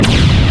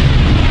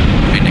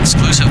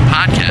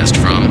podcast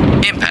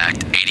from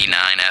Impact 89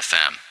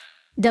 FM.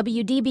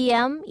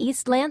 WDBM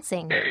East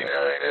Lansing. 89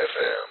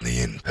 FM.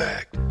 The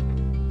Impact.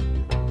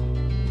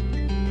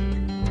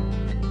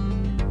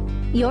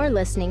 You're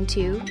listening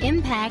to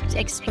Impact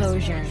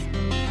Exposure.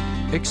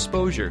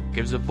 Exposure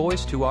gives a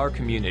voice to our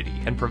community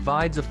and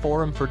provides a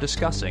forum for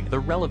discussing the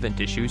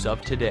relevant issues of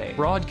today.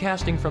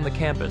 Broadcasting from the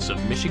campus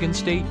of Michigan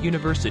State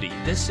University,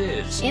 this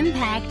is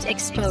Impact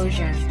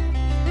Exposure.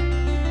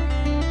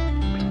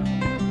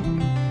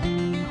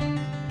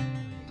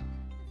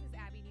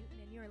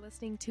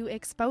 To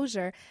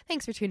Exposure.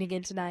 Thanks for tuning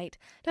in tonight.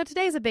 Now,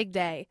 today's a big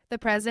day. The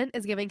President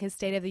is giving his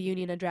State of the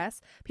Union address.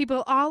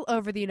 People all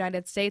over the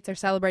United States are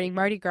celebrating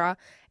Mardi Gras,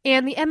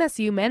 and the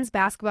MSU men's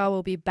basketball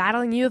will be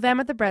battling U of M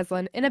at the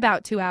Breslin in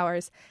about 2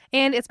 hours.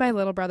 And it's my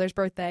little brother's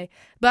birthday.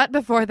 But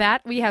before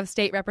that, we have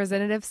State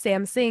Representative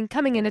Sam Singh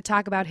coming in to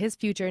talk about his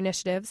future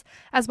initiatives,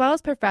 as well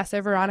as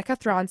Professor Veronica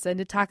Thronson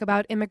to talk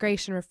about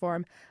immigration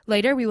reform.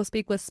 Later, we will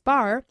speak with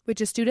SPAR,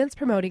 which is Students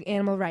Promoting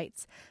Animal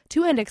Rights.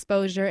 To End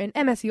Exposure, an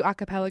MSU a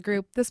cappella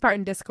group, the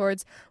Spartan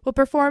Discords, will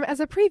perform as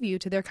a preview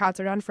to their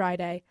concert on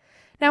Friday.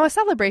 Now, a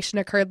celebration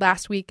occurred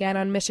last weekend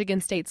on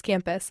Michigan State's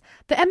campus.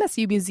 The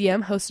MSU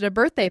Museum hosted a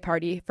birthday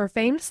party for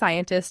famed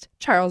scientist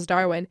Charles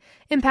Darwin.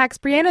 Impact's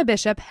Brianna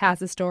Bishop has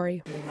the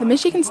story. The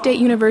Michigan State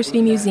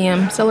University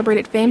Museum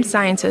celebrated famed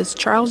scientist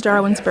Charles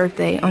Darwin's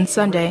birthday on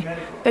Sunday,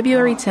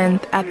 February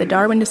 10th at the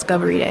Darwin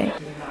Discovery Day.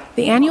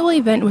 The annual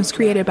event was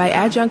created by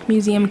adjunct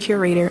museum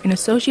curator and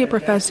associate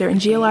professor in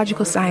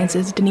geological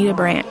sciences Danita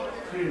Brandt.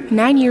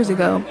 9 years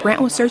ago,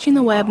 Brandt was searching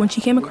the web when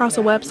she came across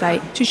a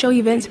website to show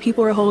events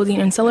people were holding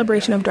in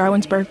celebration of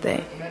Darwin's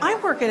birthday. I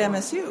work at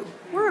MSU.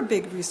 We're a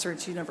big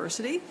research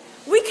university.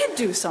 We could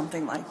do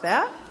something like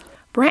that.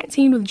 Brandt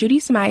teamed with Judy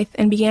Smythe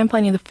and began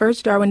planning the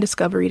first Darwin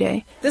Discovery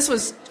Day. This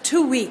was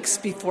 2 weeks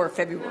before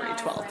February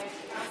 12th.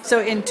 So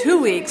in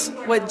 2 weeks,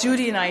 what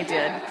Judy and I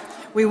did,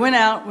 we went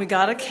out, we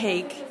got a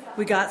cake,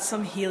 we got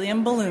some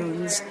helium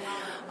balloons,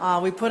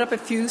 we put up a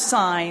few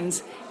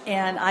signs,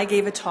 and I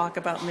gave a talk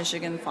about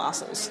Michigan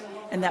fossils.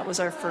 And that was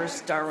our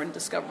first Darwin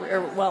Discovery,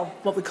 or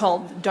what we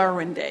called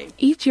Darwin Day.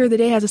 Each year, the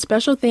day has a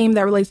special theme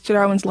that relates to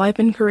Darwin's life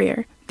and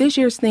career. This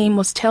year's theme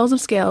was Tales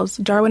of Scales,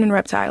 Darwin and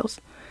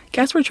Reptiles.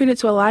 Guests were treated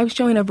to a live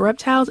showing of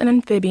reptiles and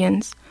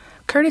amphibians,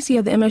 courtesy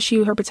of the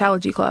MSU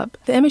Herpetology Club.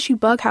 The MSU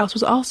Bug House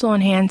was also on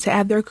hand to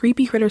add their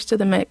creepy critters to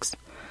the mix.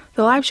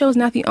 The live show is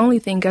not the only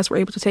thing guests were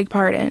able to take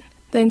part in.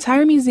 The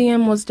entire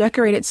museum was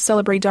decorated to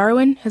celebrate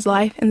Darwin, his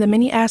life, and the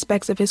many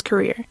aspects of his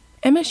career.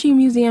 MSU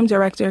Museum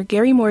Director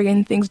Gary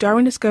Morgan thinks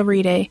Darwin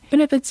Discovery Day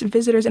benefits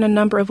visitors in a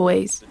number of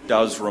ways. It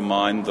does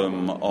remind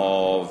them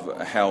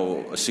of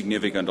how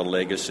significant a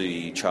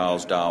legacy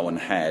Charles Darwin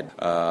had,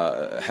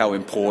 how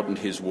important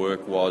his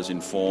work was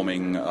in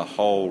forming a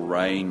whole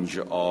range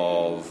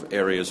of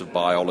areas of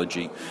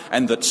biology,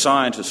 and that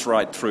scientists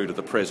right through to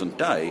the present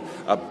day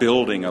are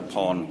building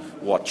upon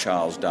what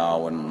Charles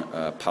Darwin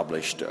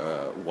published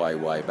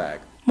way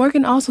back.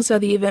 Morgan also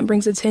said the event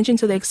brings attention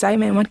to the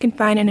excitement one can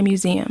find in a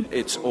museum.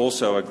 It's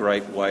also a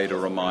great way to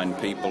remind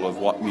people of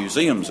what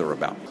museums are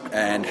about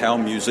and how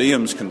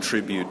museums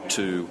contribute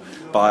to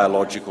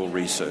biological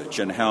research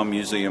and how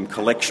museum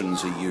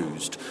collections are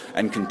used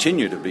and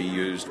continue to be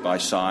used by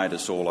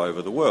scientists all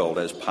over the world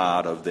as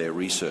part of their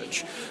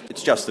research.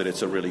 It's just that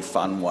it's a really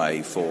fun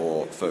way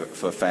for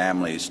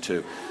families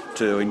to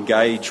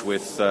engage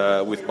with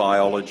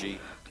biology.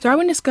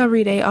 Darwin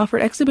Discovery Day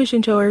offered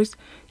exhibition tours,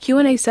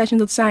 Q&A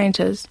sessions with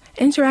scientists,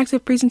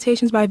 interactive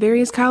presentations by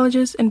various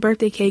colleges, and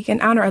birthday cake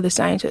in honor of the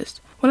scientists.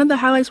 One of the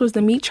highlights was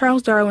the Meet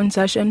Charles Darwin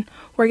session,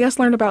 where guests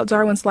learned about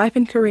Darwin's life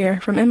and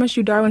career from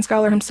MSU Darwin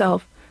scholar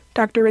himself,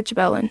 Dr. Rich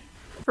Bellin.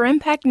 For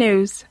Impact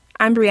News,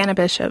 I'm Brianna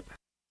Bishop.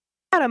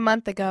 About a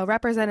month ago,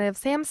 Representative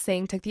Sam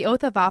Singh took the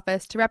oath of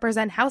office to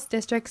represent House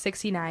District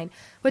 69,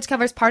 which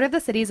covers part of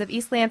the cities of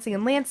East Lansing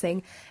and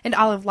Lansing, and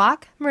all of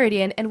Locke,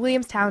 Meridian, and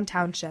Williamstown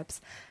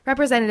townships.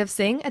 Representative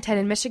Singh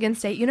attended Michigan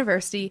State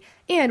University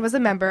and was a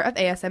member of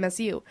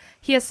ASMSU.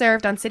 He has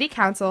served on City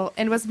Council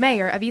and was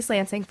mayor of East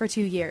Lansing for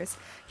 2 years.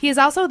 He is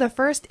also the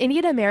first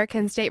Indian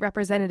American state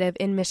representative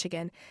in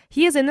Michigan.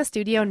 He is in the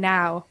studio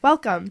now.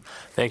 Welcome.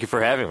 Thank you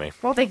for having me.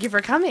 Well, thank you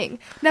for coming.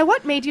 Now,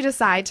 what made you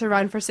decide to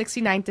run for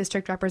 69th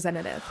District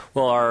Representative?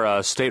 Well,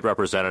 our state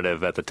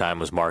representative at the time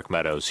was Mark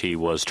Meadows. He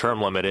was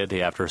term limited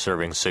after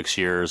serving 6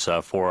 years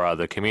for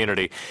the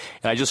community.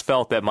 And I just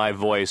felt that my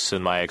voice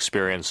and my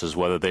experiences,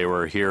 whether they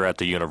were here at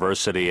the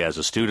university as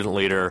a student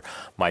leader,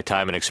 my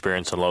time and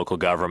experience in local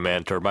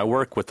government, or my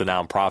work with the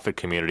nonprofit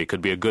community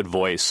could be a good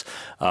voice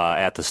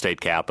at the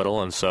state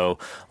capitol. And so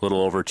a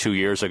little over 2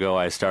 years ago,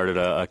 I started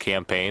a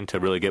campaign to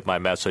really get my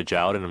message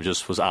out, and I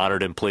just was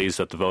honored and pleased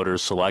that the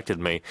voters selected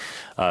me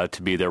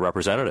to be their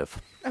representative.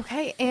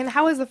 Okay, and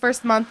how has the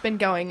first month been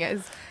going?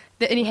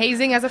 Any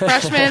hazing as a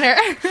freshman? Or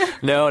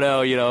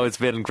No. It's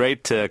been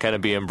great to kind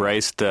of be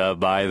embraced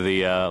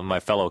by my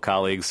fellow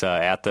colleagues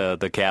at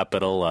the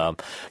Capitol.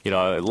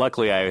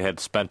 Luckily I had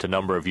spent a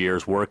number of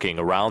years working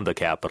around the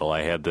Capitol.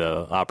 I had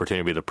the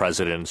opportunity to be the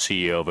president and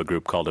CEO of a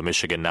group called the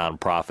Michigan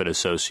Nonprofit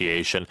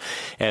Association,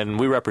 and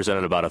we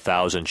represented about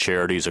 1,000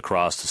 charities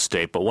across the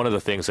state. But one of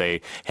the things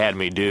they had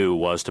me do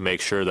was to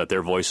make sure that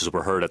their voices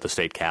were heard at the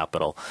state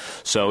Capitol.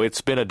 So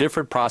it's been a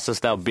different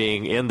process now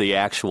being in the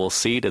actual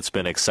seat. It's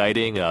been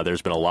exciting.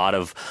 There's been a lot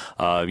of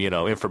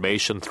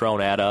information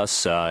thrown at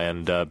us,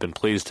 and been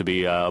pleased to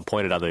be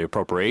appointed on the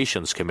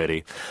Appropriations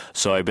Committee.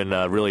 So I've been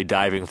really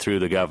diving through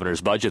the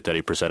governor's budget that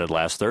he presented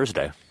last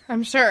Thursday.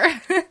 I'm sure.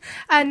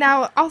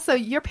 Now, also,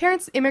 your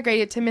parents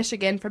immigrated to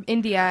Michigan from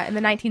India in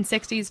the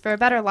 1960s for a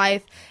better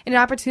life and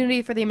an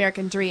opportunity for the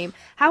American dream.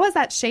 How has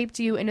that shaped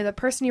you into the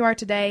person you are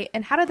today,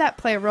 and how did that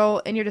play a role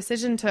in your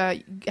decision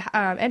to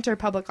enter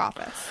public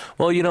office?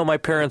 Well, my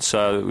parents,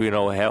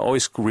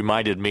 always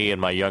reminded me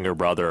and my younger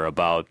brother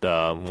about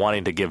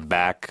wanting to give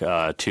back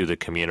to the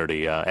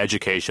community.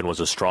 Education was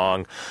a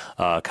strong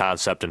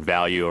concept and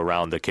value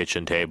around the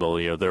kitchen table.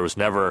 There was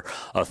never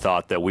a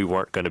thought that we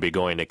weren't going to be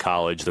going to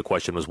college. The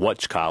question was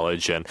which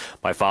college, and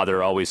my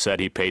father always said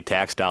he paid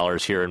tax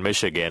dollars here in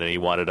Michigan, and he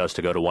wanted us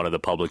to go to one of the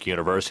public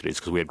universities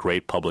because we had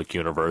great public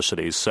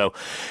universities. So,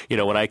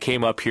 when I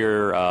came up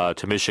here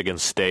to Michigan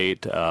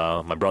State,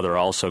 my brother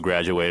also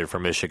graduated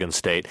from Michigan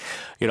State,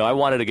 I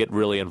wanted to get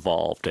really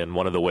involved, and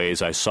one of the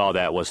ways I saw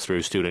that was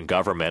through student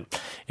government.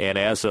 And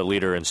as a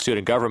leader in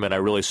student government, I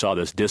really saw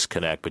this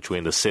disconnect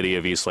between the city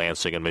of East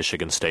Lansing and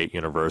Michigan State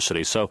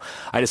University. So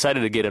I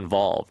decided to get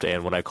involved,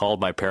 and when I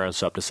called my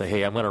parents up to say,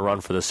 hey, I'm going to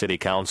run for the city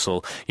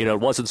council, it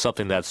wasn't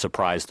something that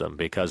surprised them,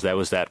 because that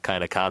was that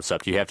kind of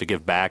concept. You have to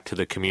give back to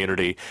the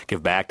community,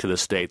 give back to the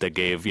state that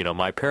gave,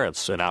 my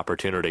parents an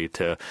opportunity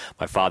to.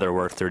 My father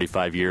worked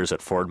 35 years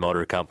at Ford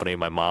Motor Company.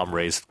 My mom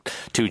raised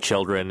 2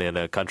 children in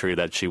a country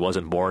that she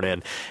wasn't born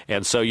in.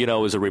 And so, it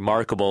was a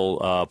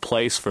remarkable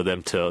place for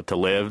them to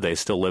live. They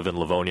still live in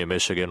Livonia,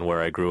 Michigan,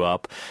 where I grew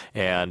up.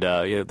 And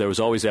there was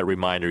always that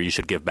reminder you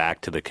should give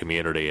back to the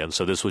community. And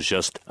so this was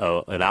just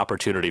an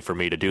opportunity for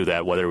me to do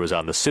that, whether it was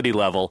on the city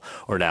level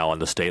or now on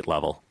the state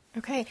level.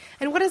 Okay.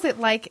 And what is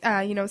it like,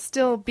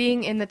 still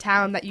being in the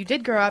town that you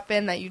did grow up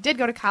in, that you did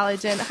go to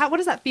college in? What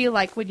does that feel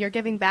like when you're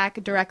giving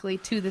back directly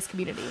to this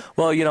community?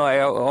 Well, I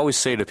always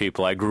say to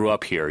people, I grew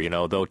up here,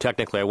 though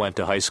technically I went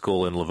to high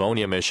school in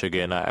Livonia,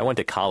 Michigan. I went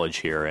to college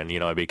here, and,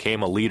 I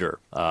became a leader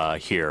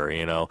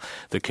here.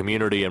 The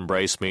community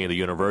embraced me, the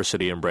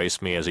university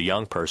embraced me as a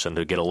young person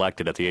to get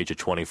elected at the age of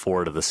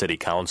 24 to the city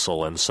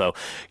council. And so,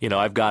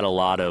 I've got a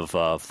lot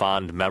of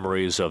fond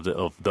memories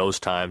of those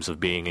times of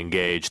being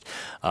engaged,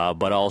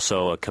 but also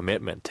a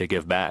commitment to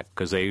give back,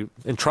 because they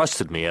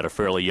entrusted me at a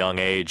fairly young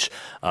age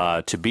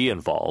to be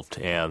involved,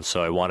 and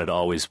so I wanted to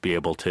always be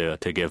able to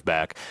give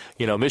back.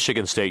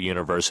 Michigan State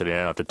University, and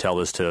I don't have to tell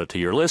this to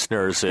your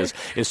listeners, is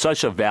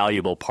such a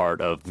valuable part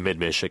of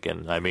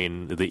Mid-Michigan. I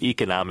mean, the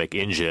economic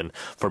engine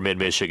for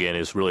Mid-Michigan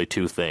is really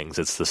 2 things.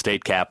 It's the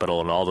state capitol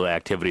and all the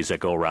activities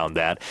that go around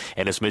that,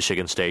 and it's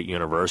Michigan State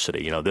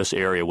University. This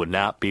area would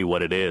not be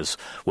what it is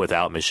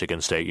without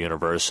Michigan State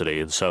University.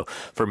 And so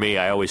for me,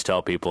 I always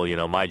tell people,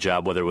 my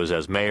job, whether it was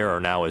as mayor or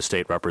now as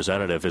state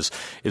representative, is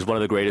one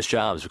of the greatest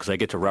jobs, because I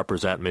get to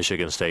represent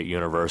Michigan State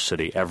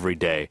University every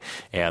day,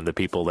 and the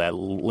people that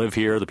live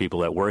here, the people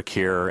that work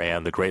here,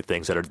 and the great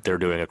things that they're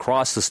doing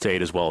across the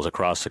state as well as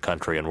across the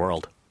country and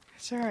world.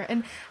 Sure.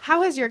 And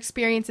how has your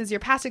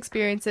past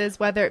experiences,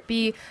 whether it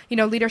be,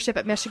 leadership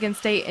at Michigan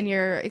State and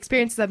your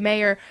experiences as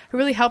mayor,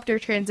 really helped your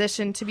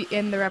transition to be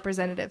in the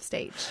representative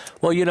stage?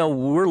 Well,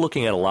 we're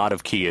looking at a lot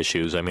of key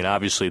issues. I mean,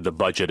 obviously the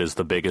budget is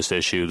the biggest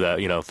issue that,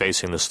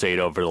 facing the state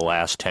over the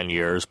last 10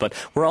 years, but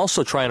we're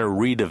also trying to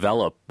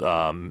redevelop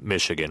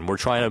Michigan. We're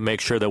trying to make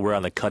sure that we're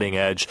on the cutting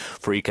edge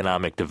for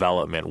economic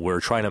development.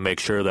 We're trying to make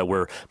sure that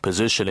we're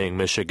positioning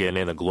Michigan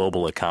in a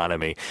global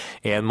economy.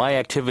 And my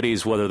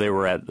activities, whether they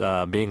were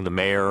at being the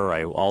mayor,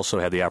 I also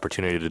had the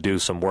opportunity to do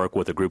some work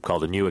with a group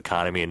called the New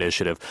Economy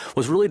Initiative,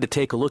 was really to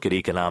take a look at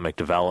economic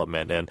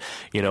development and,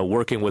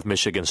 working with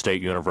Michigan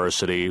State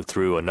University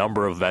through a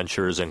number of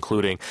ventures,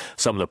 including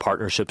some of the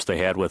partnerships they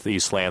had with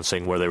East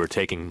Lansing, where they were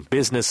taking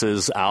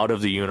businesses out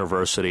of the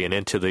university and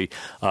into the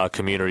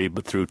community,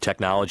 but through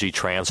technology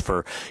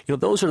transfer.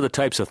 Those are the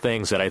types of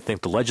things that I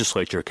think the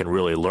legislature can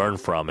really learn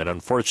from. And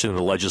unfortunately,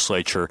 the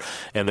legislature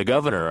and the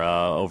governor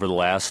over the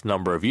last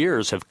number of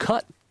years have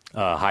cut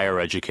higher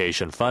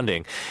education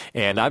funding.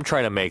 And I'm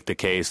trying to make the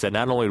case that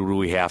not only do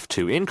we have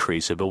to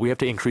increase it, but we have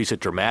to increase it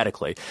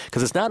dramatically.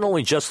 Because it's not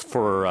only just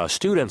for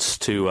students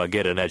to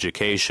get an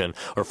education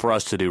or for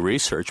us to do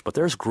research, but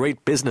there's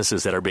great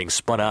businesses that are being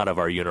spun out of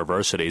our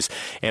universities.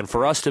 And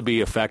for us to be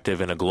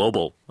effective in a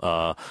global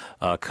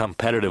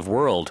competitive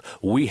world,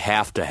 we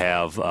have to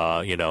have,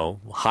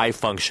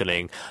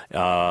 high-functioning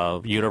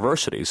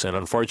universities. And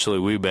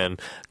unfortunately, we've been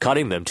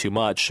cutting them too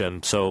much.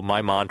 And so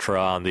my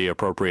mantra on the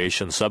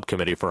Appropriations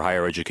Subcommittee for for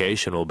higher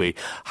education will be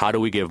how do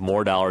we give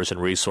more dollars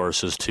and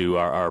resources to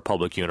our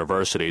public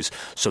universities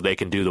so they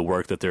can do the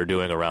work that they're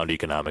doing around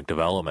economic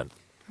development.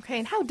 Okay,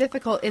 and how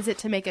difficult is it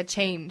to make a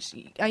change?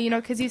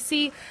 Because you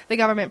see the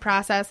government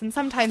process, and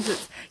sometimes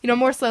it's,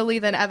 more slowly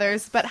than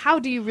others, but how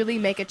do you really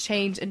make a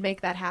change and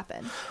make that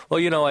happen? Well,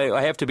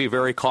 I have to be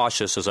very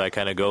cautious as I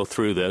kind of go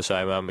through this.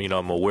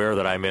 I'm aware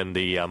that I'm in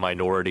the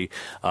minority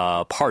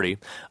party,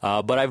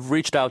 but I've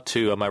reached out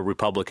to my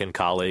Republican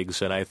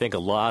colleagues, and I think a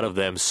lot of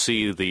them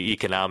see the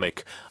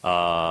economic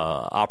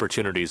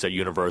opportunities that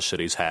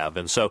universities have.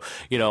 And so,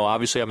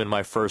 obviously I'm in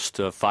my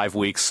first 5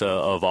 weeks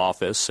of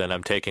office, and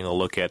I'm taking a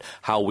look at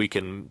how we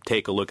can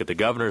take a look at the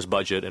governor's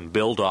budget and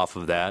build off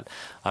of that.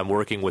 I'm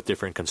working with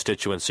different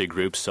constituency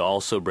groups to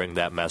also bring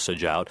that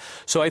message out.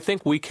 So I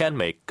think we can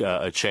make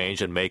a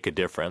change and make a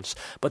difference.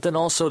 But then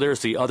also there's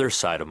the other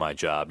side of my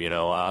job.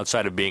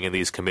 Outside of being in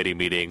these committee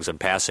meetings and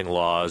passing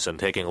laws and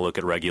taking a look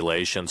at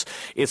regulations,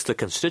 it's the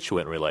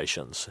constituent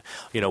relations.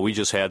 We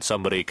just had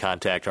somebody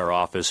contact our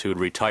office who'd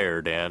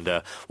retired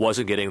and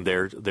wasn't getting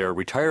their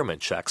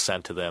retirement checks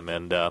sent to them.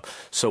 And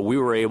so we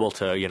were able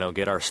to,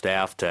 get our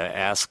staff to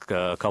ask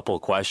a couple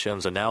of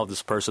questions, and now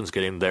this person's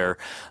getting their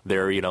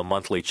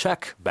monthly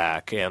check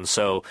back. And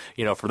so,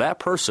 for that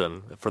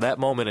person, for that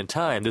moment in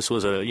time, this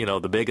was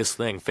the biggest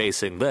thing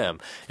facing them,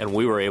 and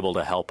we were able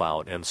to help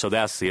out. And so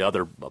that's the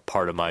other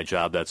part of my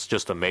job that's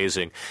just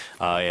amazing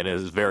and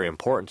is very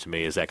important to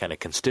me, is that kind of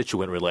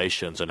constituent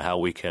relations and how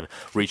we can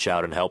reach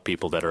out and help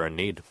people that are in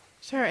need.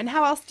 Sure. And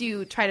how else do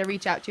you try to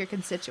reach out to your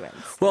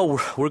constituents? Well,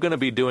 we're going to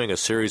be doing a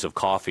series of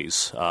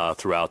coffees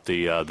throughout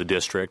the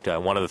district.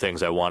 One of the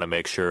things I want to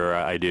make sure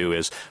I do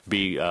is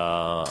be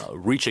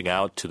reaching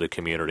out to the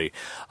community.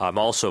 I'm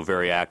also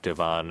very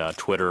active on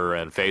Twitter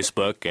and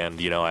Facebook, and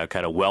I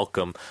kind of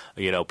welcome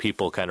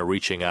people kind of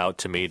reaching out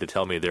to me to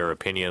tell me their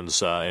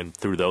opinions and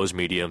through those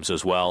mediums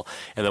as well.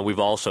 And then we've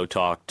also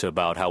talked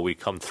about how we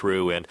come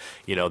through and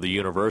the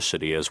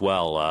university as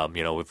well.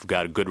 We've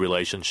got good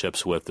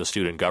relationships with the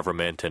student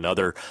government and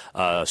other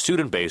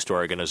student-based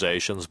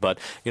organizations, but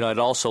I'd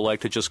also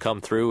like to just come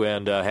through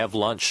and have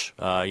lunch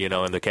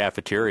in the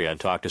cafeteria and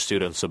talk to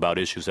students about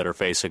issues that are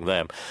facing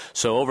them.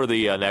 So over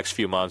the next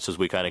few months, as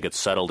we kind of get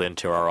settled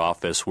into our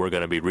office, we're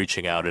going to be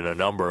reaching out in a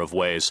number of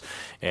ways,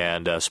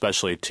 and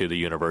especially to the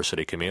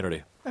university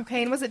community.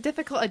 Okay, and was it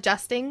difficult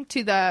adjusting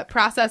to the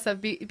process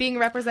of being a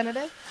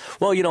representative?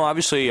 Well,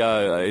 obviously,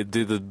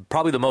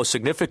 probably the most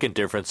significant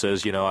difference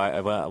is,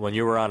 when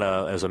you were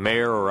as a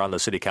mayor or on the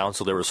city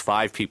council, there was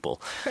 5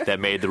 people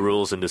that made the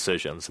rules and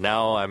decisions.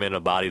 Now I'm in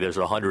a body, there's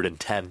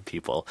 110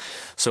 people.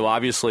 So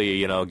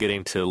obviously,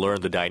 getting to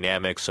learn the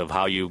dynamics of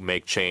how you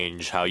make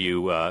change, how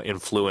you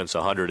influence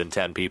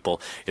 110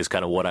 people is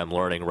kind of what I'm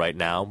learning right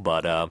now.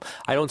 But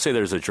I don't say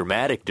there's a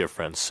dramatic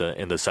difference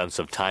in the sense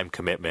of time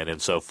commitment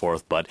and so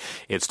forth, but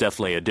it's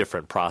definitely a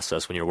different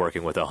process when you're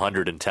working with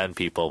 110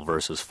 people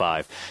versus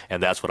 5,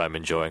 and that's what I'm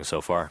enjoying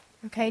so far.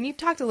 Okay, and you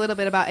talked a little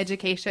bit about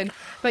education,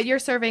 but you're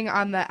serving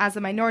as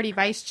a minority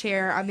vice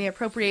chair on the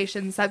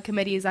appropriations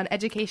subcommittees on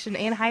education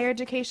and higher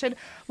education.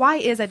 Why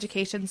is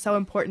education so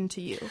important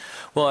to you?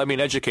 Well,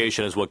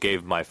 education is what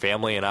gave my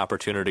family an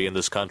opportunity in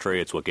this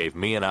country. It's what gave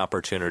me an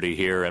opportunity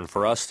here. And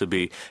for us to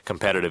be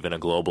competitive in a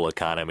global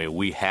economy,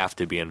 we have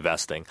to be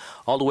investing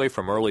all the way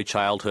from early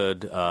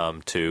childhood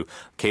to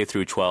K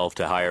through 12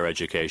 to higher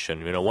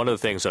education. One of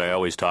the things that I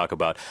always talk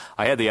about,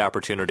 I had the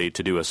opportunity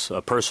to do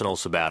a personal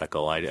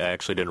sabbatical. I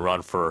actually didn't run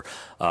for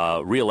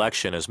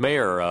re-election as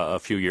mayor a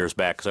few years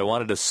back because I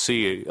wanted to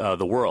see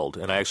the world,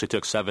 and I actually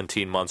took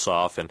 17 months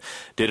off and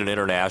did an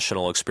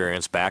international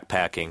experience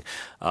backpacking,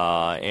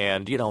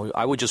 and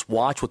I would just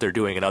watch what they're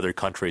doing in other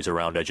countries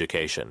around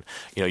education.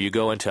 You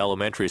go into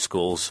elementary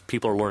schools,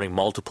 people are learning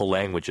multiple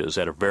languages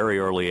at a very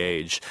early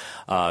age.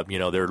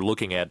 They're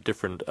looking at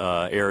different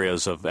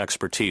areas of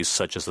expertise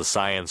such as the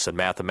science and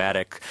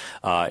mathematic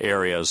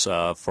areas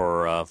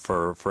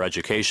for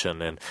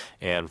education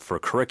and for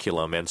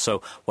curriculum. And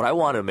so what I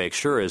want to make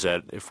sure is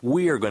that if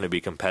we are going to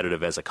be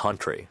competitive as a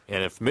country,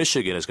 and if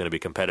Michigan is going to be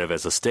competitive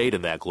as a state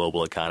in that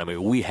global economy,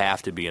 we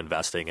have to be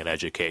investing in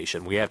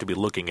education. We have to be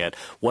looking at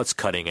what's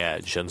cutting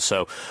edge. And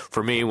so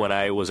for me, when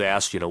I was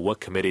asked, what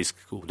committees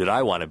did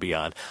I want to be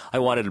on, I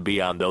wanted to be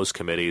on those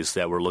committees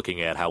that were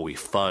looking at how we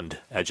fund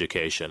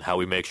education, how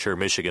we make sure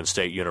Michigan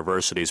State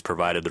University is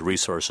provided the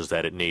resources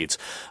that it needs.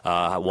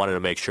 I wanted to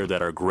make sure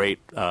that our great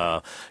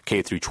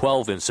K through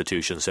 12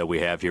 institutions that we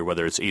have here,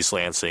 whether it's East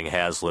Lansing,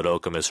 Hazlitt,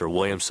 Okemos, or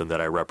Williamson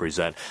that I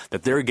represent,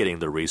 that they're getting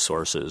the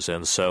resources.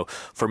 And so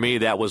for me,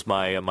 that was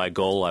my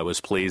goal. I was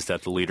pleased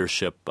that the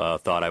leadership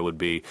thought I would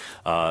be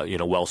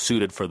well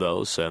suited for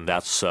those, and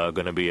that's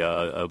going to be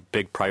a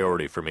big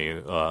priority for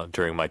me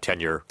during my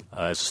tenure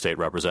as a state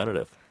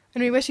representative.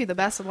 And we wish you the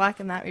best of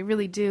luck in that. We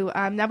really do.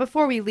 Now,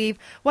 before we leave,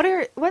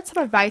 what's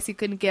some advice you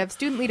can give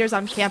student leaders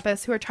on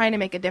campus who are trying to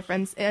make a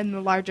difference in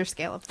the larger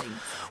scale of things?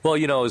 Well,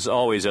 as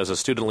always, as a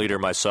student leader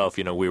myself,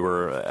 we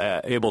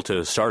were able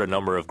to start a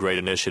number of great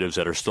initiatives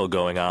that are still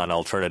going on,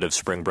 Alternative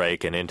Spring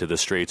Break and Into the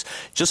Streets.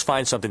 Just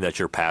find something that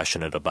you're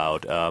passionate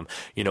about.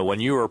 When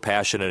you are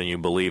passionate and you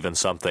believe in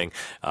something,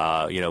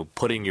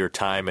 putting your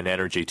time and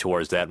energy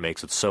towards that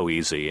makes it so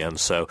easy. And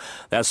so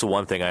that's the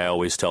one thing I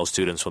always tell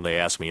students when they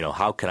ask me,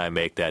 how can I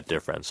make that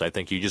difference? I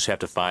think you just have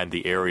to find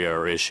the area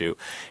or issue.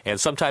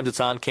 And sometimes it's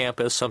on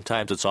campus,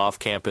 sometimes it's off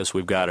campus.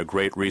 We've got a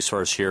great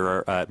resource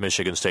here at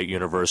Michigan State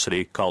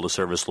University called the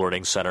Service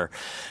Learning Center.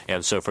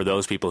 And so for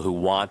those people who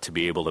want to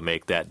be able to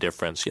make that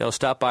difference,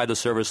 stop by the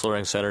Service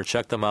Learning Center,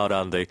 check them out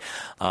on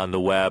the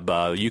web.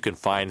 You can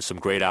find some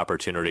great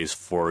opportunities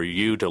for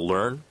you to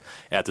learn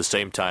at the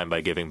same time by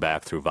giving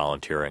back through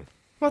volunteering.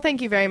 Well,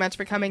 thank you very much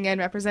for coming in,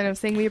 Representative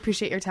Singh. We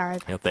appreciate your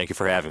time. Thank you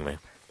for having me.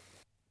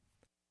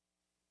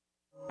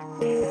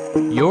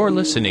 You're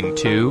listening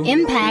to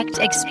Impact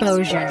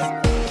Exposure.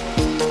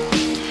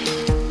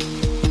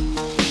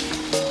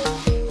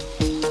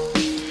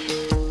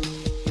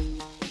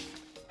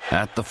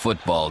 At the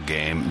football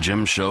game,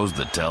 Jim shows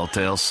the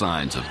telltale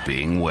signs of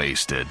being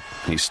wasted.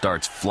 He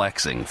starts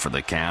flexing for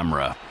the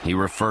camera. He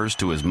refers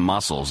to his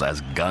muscles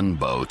as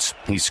gunboats.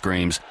 He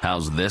screams,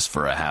 "How's this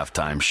for a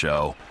halftime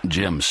show?"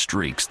 Jim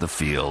streaks the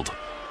field.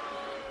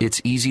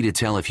 It's easy to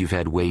tell if you've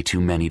had way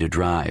too many to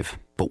drive.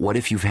 But what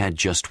if you've had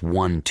just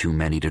one too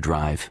many to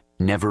drive?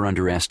 Never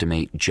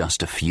underestimate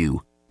just a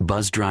few.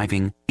 Buzz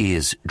driving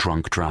is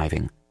drunk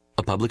driving.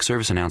 A public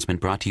service announcement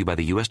brought to you by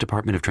the U.S.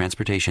 Department of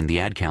Transportation, the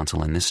Ad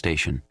Council, and this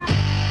station.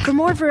 For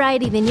more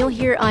variety than you'll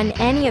hear on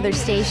any other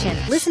station,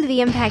 listen to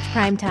the Impact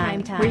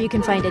Primetime, where you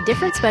can find a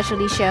different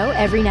specialty show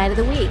every night of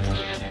the week.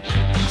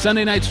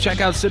 Sunday nights, check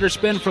out Sitter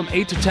Spin from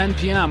 8 to 10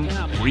 p.m.,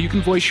 where you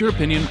can voice your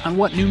opinion on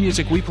what new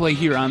music we play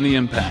here on The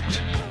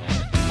Impact.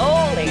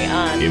 Only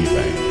on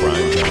Impact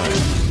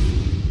Primetime.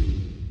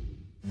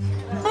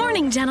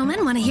 Morning,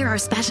 gentlemen. Want to hear our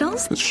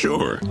specials?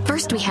 Sure.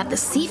 First, we have the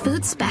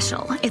seafood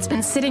special. It's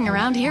been sitting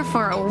around here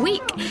for a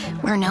week.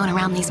 We're known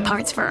around these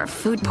parts for our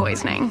food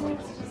poisoning.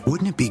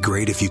 Wouldn't it be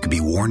great if you could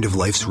be warned of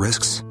life's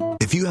risks?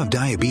 If you have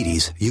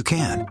diabetes, you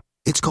can.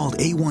 It's called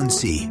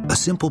A1C, a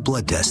simple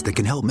blood test that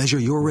can help measure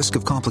your risk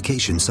of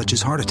complications such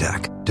as heart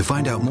attack. To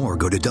find out more,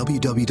 go to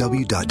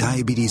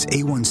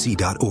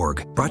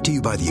www.diabetesa1c.org. Brought to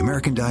you by the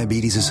American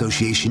Diabetes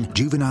Association,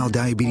 Juvenile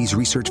Diabetes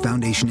Research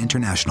Foundation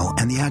International,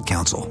 and the Ad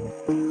Council.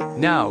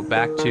 Now,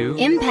 back to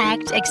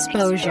Impact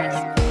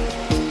Exposure.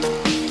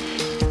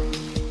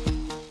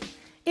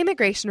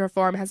 Immigration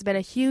reform has been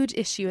a huge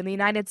issue in the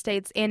United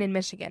States and in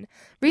Michigan.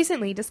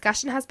 Recently,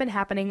 discussion has been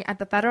happening at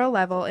the federal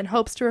level in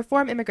hopes to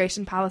reform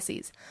immigration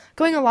policies.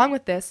 Going along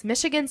with this,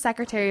 Michigan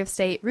Secretary of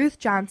State Ruth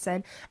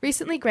Johnson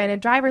recently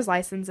granted driver's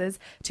licenses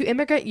to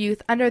immigrant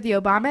youth under the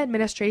Obama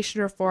administration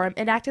reform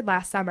enacted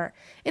last summer.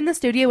 In the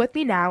studio with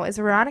me now is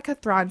Veronica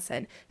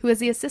Thronson, who is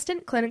the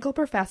Assistant Clinical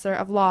Professor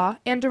of Law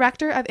and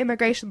Director of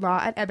Immigration Law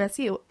at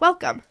MSU.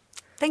 Welcome.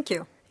 Thank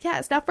you.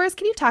 Yes. Now, first,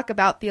 can you talk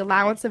about the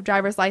allowance of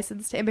driver's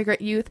license to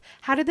immigrant youth?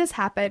 How did this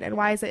happen, and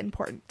why is it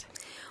important?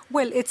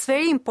 Well, it's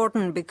very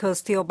important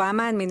because the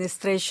Obama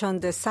administration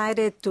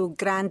decided to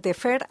grant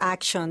deferred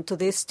action to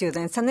these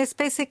students, and it's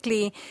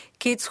basically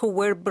kids who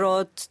were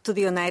brought to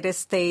the United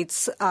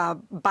States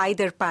by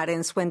their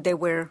parents when they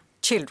were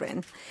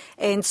children.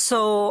 And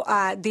so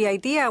the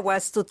idea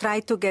was to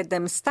try to get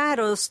them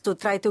status, to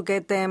try to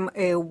get them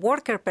a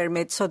worker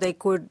permit so they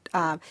could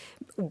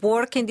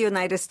work in the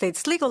United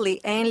States legally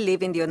and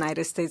live in the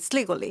United States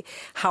legally.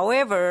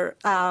 However,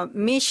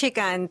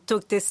 Michigan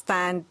took the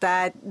stand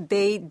that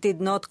they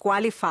did not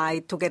qualify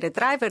to get a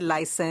driver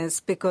license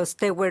because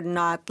they were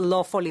not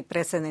lawfully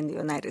present in the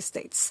United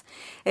States.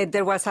 And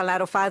there was a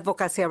lot of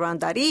advocacy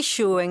around that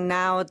issue, and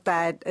now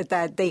that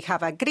they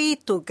have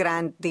agreed to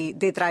grant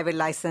the driver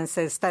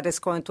licenses, that is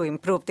going to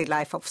improve the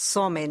life of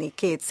so many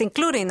kids,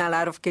 including a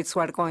lot of kids who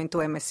are going to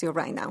MSU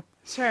right now.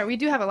 Sure. We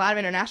do have a lot of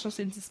international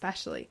students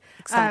especially.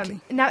 Exactly.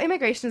 Now,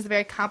 immigration is a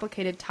very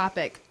complicated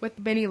topic with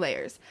many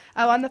layers.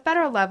 On the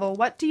federal level,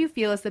 what do you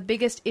feel is the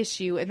biggest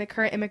issue in the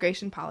current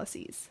immigration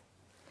policies?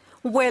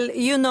 Well,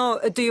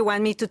 do you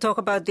want me to talk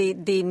about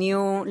the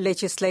new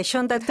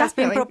legislation that has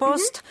been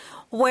proposed? Mm-hmm.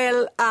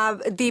 Well,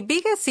 the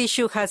biggest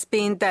issue has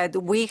been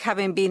that we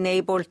haven't been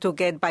able to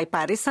get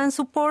bipartisan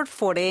support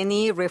for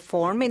any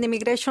reform in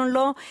immigration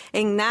law,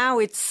 and now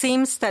it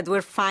seems that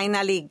we're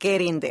finally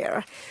getting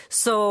there.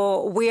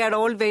 So we are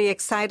all very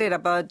excited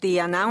about the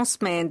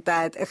announcement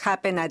that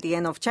happened at the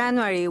end of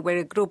January, where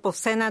a group of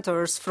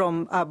senators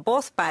from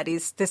both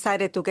parties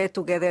decided to get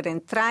together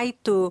and try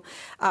to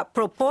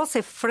propose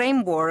a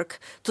framework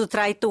to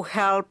try to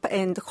help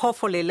and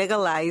hopefully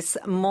legalize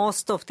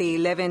most of the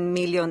 11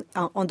 million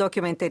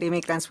undocumented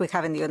immigrants we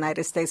have in the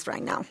United States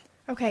right now.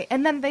 Okay,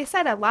 and then they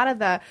said a lot of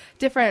the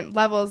different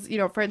levels,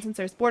 for instance,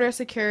 there's border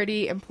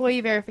security, employee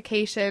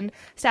verification,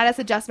 status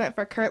adjustment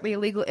for currently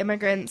illegal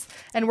immigrants,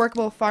 and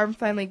workable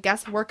farm-friendly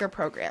guest worker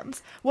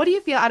programs. What do you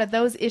feel out of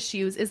those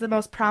issues is the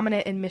most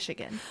prominent in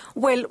Michigan?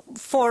 Well,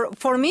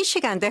 for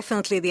Michigan,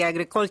 definitely the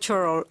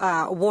agricultural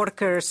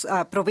workers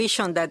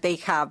provision that they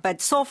have.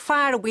 But so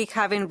far, we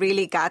haven't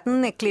really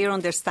gotten a clear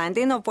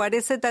understanding of what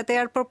is it that they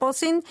are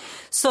proposing.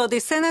 So the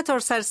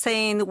senators are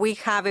saying we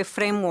have a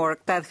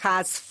framework that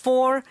has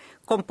 4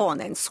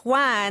 components.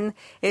 One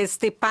is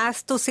the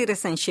path to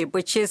citizenship,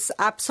 which is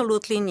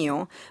absolutely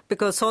new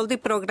because all the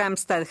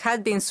programs that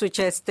had been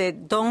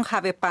suggested don't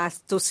have a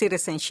path to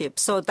citizenship.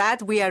 So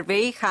that we are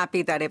very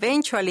happy that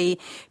eventually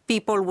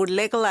people would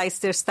legalize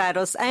their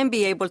status and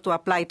be able to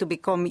apply to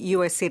become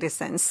U.S.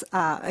 citizens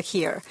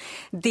here.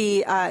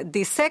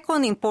 The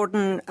second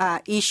important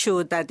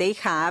issue that they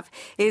have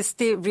is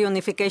the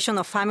reunification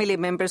of family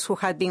members who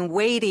had been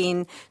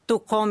waiting to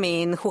come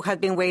in, who had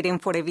been waiting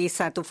for a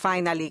visa to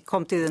finally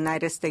come to the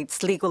United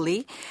States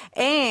legally,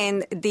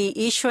 and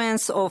the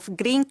issuance of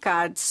green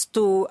cards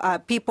to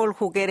people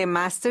who get a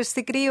master's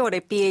degree or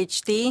a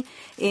PhD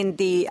in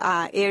the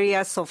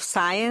areas of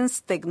science,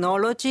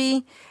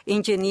 technology,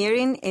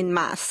 engineering, and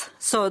math.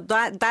 So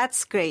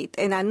that's great.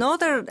 And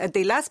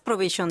the last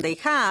provision they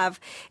have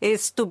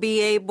is to be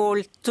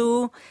able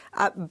to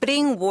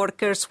bring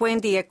workers when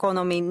the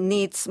economy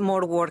needs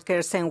more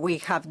workers and we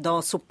have no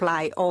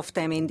supply of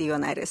them in the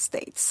United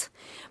States.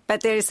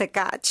 But there is a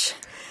catch.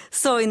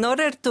 So in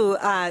order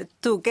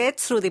to get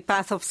through the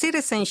path of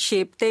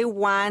citizenship, they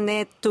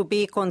wanted to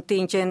be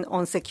contingent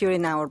on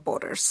securing our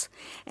borders.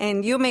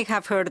 And you may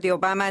have heard the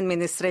Obama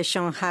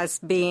administration has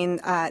been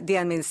the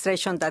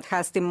administration that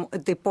has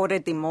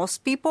deported the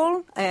most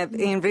people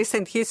in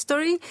recent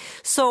history.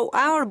 So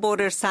our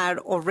borders are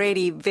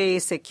already very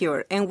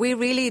secure. And we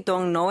really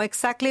don't know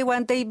exactly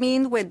what they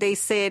mean when they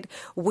said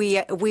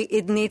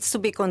it needs to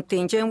be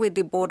contingent with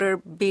the border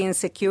being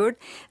secured.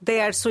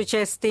 They are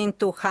suggesting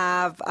to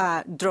have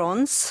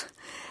drones,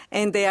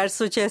 and they are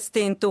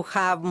suggesting to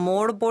have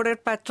more border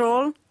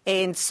patrol,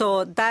 and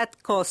so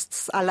that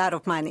costs a lot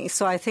of money.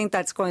 So I think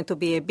that's going to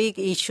be a big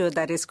issue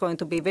that is going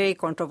to be very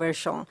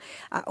controversial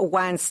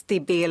once the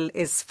bill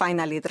is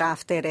finally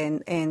drafted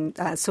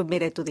and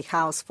submitted to the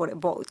House for a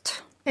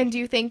vote. And do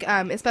you think,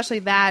 especially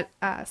that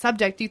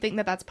subject, do you think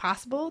that that's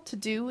possible to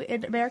do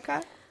in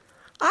America?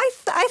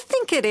 I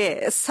think it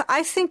is.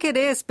 I think it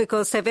is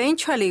because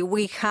eventually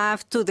we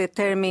have to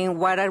determine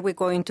what are we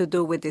going to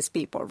do with these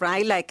people,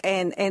 right?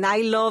 And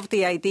I love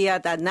the idea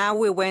that now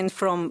we went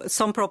from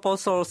some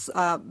proposals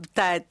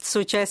that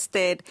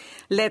suggested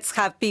let's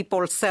have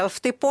people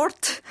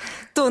self-deport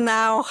to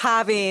now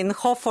having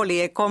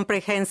hopefully a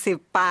comprehensive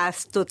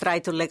path to try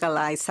to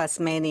legalize as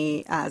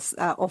many as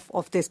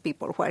of these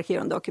people who are here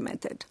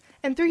undocumented.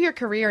 And through your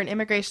career in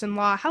immigration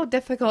law, how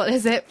difficult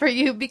is it for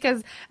you?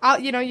 Because,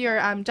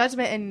 your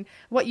judgment and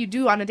what you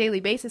do on a daily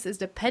basis is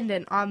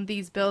dependent on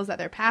these bills that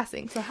they're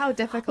passing. So how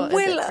difficult is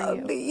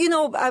it for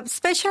you?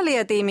 Especially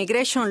at the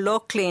Immigration Law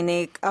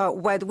Clinic,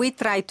 what we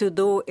try to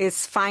do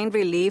is find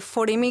relief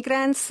for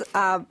immigrants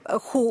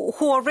who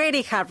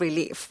already have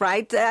relief,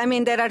 right? I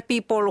mean, there are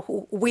people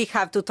who we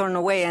have to turn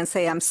away and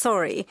say, I'm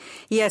sorry.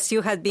 Yes,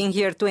 you have been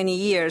here 20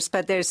 years,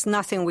 but there's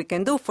nothing we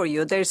can do for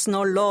you. There's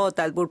no law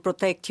that will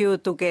protect you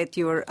to get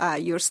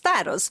your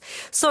status.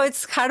 So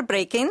it's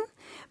heartbreaking,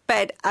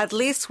 but at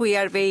least we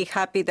are very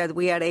happy that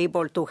we are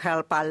able to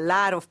help a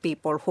lot of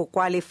people who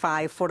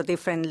qualify for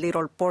different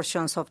little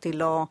portions of the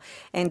law,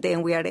 and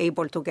then we are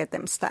able to get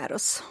them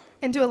status.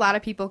 And do a lot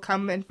of people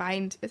come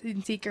and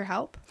seek your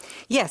help?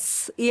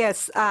 Yes.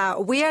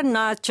 We are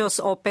not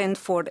just open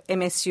for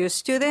MSU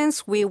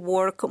students. We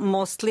work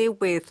mostly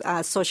with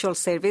social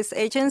service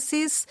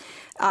agencies.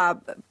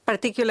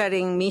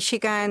 Particularly in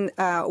Michigan,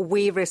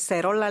 we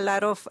resettle a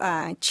lot of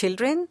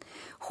children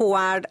who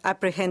are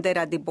apprehended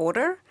at the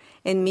border.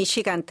 And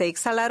Michigan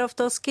takes a lot of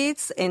those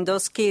kids, and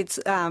those kids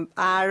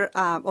are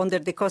under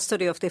the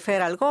custody of the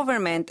federal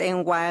government.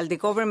 And while the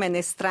government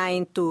is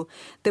trying to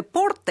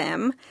deport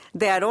them,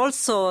 they are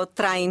also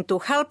trying to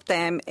help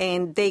them,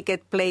 and they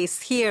get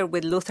placed here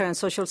with Lutheran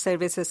Social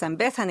Services and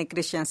Bethany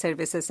Christian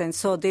Services. And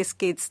so these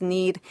kids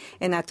need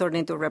an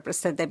attorney to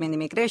represent them in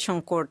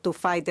immigration court to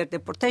fight their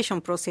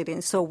deportation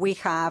proceedings. So we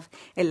have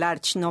a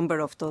large number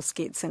of those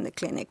kids in the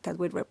clinic that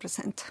we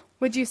represent.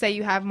 Would you say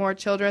you have more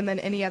children than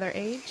any other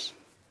age?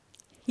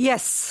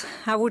 Yes,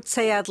 I would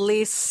say at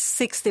least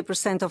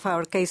 60% of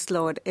our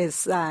caseload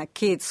is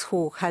kids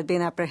who had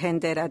been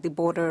apprehended at the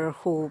border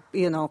who,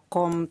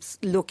 come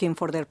looking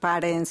for their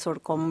parents or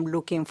come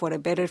looking for a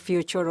better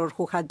future or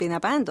who had been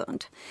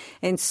abandoned.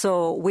 And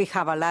so we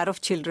have a lot of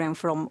children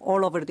from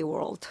all over the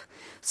world.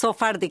 So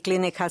far, the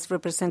clinic has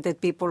represented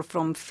people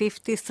from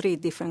 53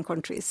 different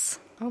countries.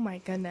 Oh, my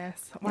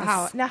goodness.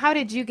 Wow. Yes. Now, how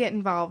did you get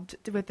involved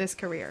with this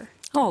career?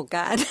 Oh,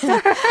 God.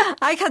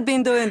 I had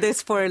been doing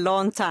this for a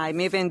long time.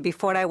 Even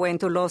before I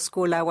went to law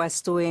school, I was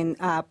doing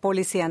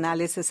policy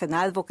analysis and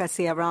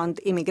advocacy around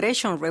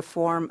immigration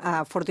reform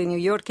for the New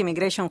York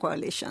Immigration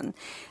Coalition.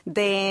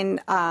 Then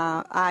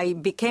I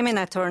became an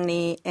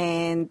attorney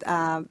and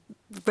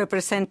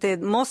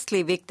represented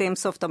mostly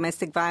victims of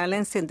domestic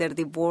violence in their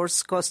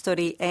divorce,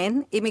 custody,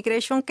 and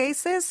immigration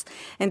cases.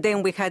 And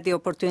then we had the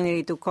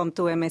opportunity to come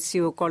to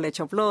MSU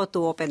College of Law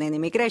to open an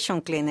immigration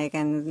clinic,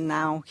 and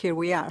now here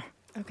we are.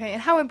 Okay,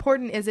 and how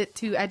important is it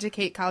to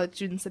educate college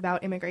students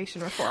about immigration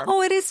reform?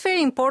 Oh, it is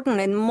very important,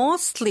 and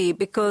mostly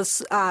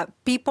because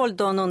people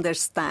don't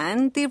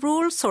understand the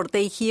rules, or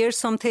they hear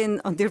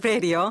something on the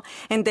radio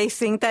and they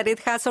think that it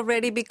has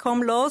already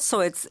become law.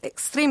 So it's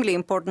extremely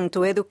important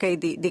to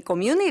educate the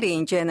community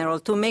in general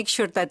to make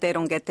sure that they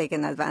don't get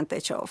taken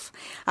advantage of.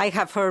 I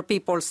have heard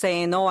people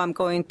saying, oh, I'm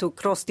going to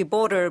cross the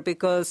border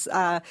because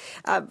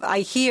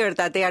I hear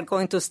that they are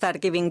going to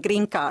start giving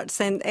green cards,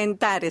 and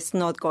that is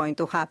not going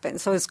to happen.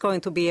 So it's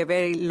going to be a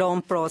very long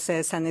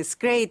process, and it's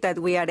great that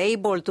we are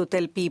able to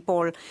tell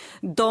people,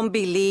 don't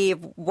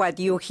believe what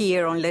you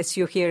hear unless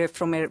you hear it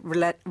from a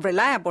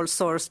reliable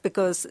source,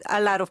 because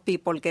a lot of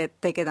people get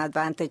taken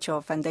advantage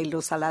of and they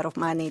lose a lot of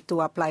money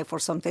to apply for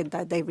something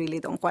that they really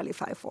don't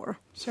qualify for.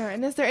 Sure.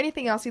 And is there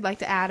anything else you'd like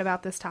to add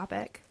about this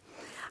topic?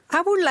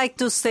 I would like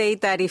to say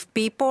that if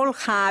people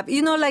have,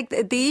 like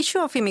the issue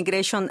of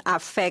immigration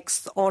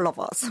affects all of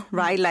us,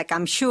 right? Like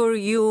I'm sure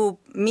you,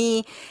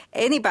 me,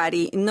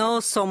 anybody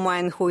knows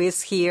someone who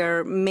is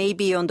here,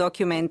 maybe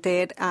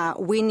undocumented.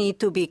 We need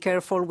to be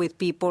careful with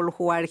people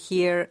who are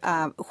here,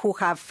 who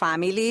have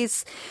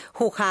families,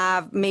 who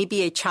have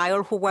maybe a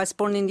child who was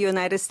born in the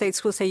United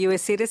States who's a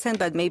U.S. citizen,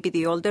 but maybe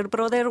the older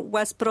brother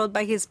was brought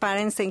by his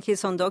parents and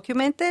he's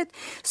undocumented.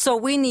 So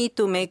we need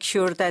to make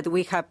sure that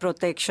we have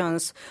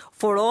protections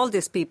for all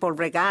these people,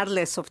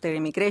 regardless of their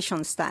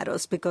immigration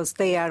status, because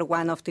they are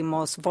one of the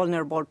most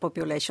vulnerable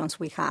populations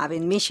we have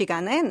in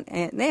Michigan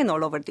and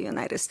all over the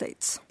United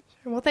States.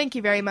 Well, thank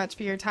you very much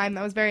for your time.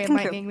 That was very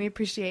enlightening. We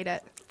appreciate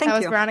it. Thank that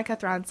was you. Veronica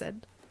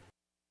Thronsid.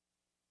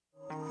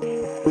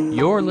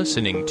 You're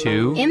listening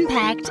to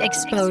Impact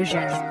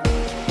Exposure.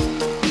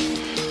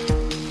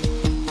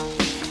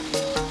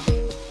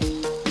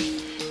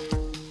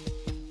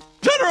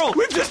 General,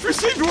 we've just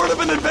received word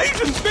of an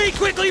invasion. Speak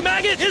quickly,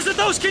 maggot! Is it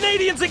those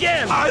Canadians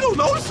again? I don't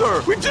know,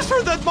 sir. We've just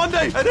heard that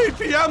Monday at 8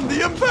 p.m.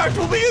 the Impact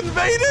will be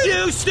invaded.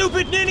 You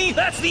stupid ninny!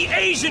 That's the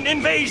Asian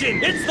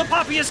invasion! It's the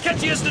poppiest,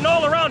 catchiest, and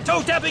all-around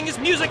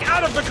toe-tappingest music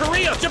out of the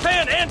Korea,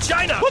 Japan, and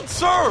China! But,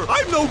 sir,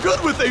 I'm no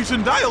good with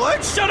Asian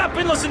dialects. Shut up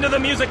and listen to the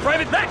music,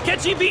 Private! That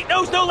catchy beat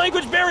knows no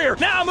language barrier!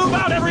 Now move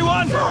out,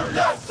 everyone! Sir,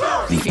 yes,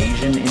 sir! The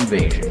Asian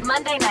Invasion.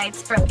 Monday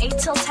nights from 8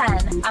 till 10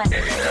 on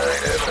 89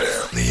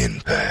 FM. The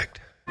Impact.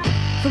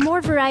 For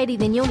more variety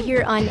than you'll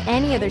hear on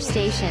any other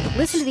station,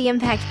 listen to the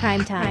Impact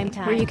Primetime,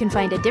 where you can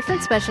find a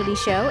different specialty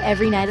show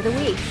every night of the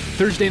week.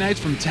 Thursday nights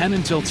from 10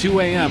 until 2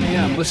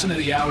 a.m. Listen to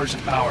the Hours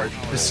of Power,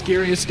 the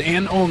scariest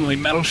and only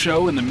metal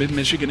show in the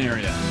Mid-Michigan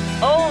area.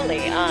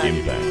 Only on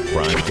Impact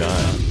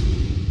Primetime.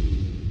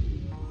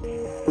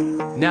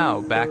 Now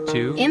back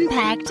to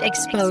Impact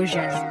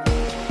Exposure.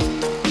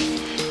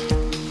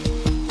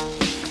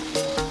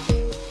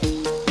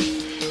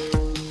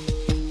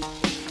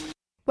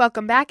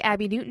 Welcome back,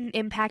 Abby Newton,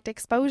 Impact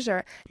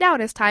Exposure. Now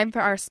it is time for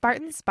our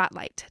Spartan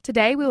Spotlight.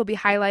 Today we will be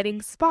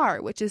highlighting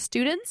SPAR, which is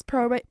Students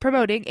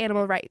Promoting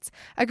Animal Rights,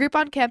 a group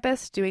on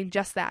campus doing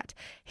just that.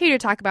 Here to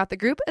talk about the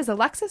group is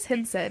Alexis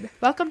Hinson.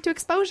 Welcome to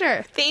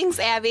Exposure. Thanks,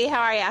 Abby.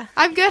 How are you?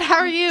 I'm good. How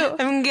are you?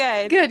 I'm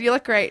good. Good. You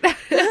look great.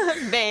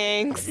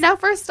 Thanks. Now,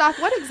 first off,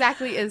 what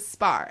exactly is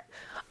SPAR?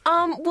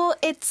 Well,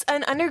 it's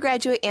an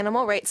undergraduate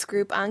animal rights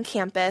group on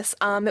campus.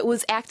 It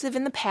was active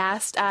in the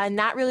past,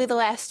 not really the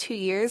last 2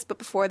 years, but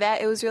before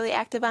that it was really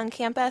active on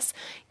campus.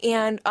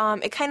 And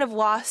it kind of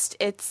lost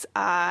its,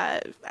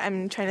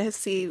 I'm trying to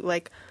see,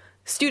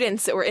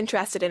 students that were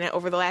interested in it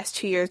over the last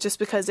 2 years just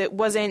because it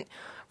wasn't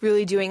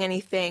really doing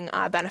anything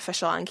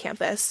beneficial on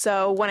campus.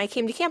 So when I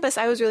came to campus,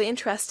 I was really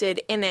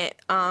interested in it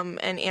and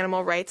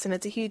animal rights, and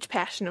it's a huge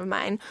passion of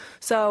mine.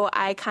 So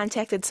I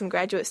contacted some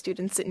graduate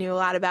students that knew a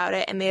lot about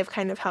it, and they have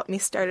kind of helped me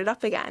start it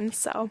up again.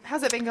 So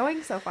how's it been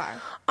going so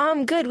far?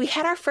 Good. We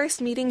had our first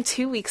meeting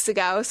 2 weeks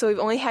ago, so we've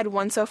only had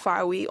one so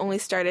far. We only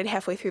started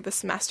halfway through the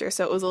semester,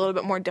 so it was a little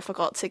bit more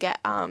difficult to get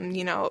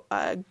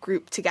a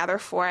group together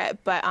for it.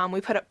 But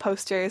we put up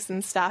posters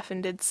and stuff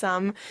and did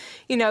some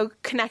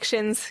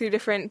connections through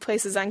different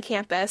places on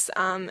campus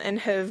and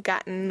have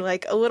gotten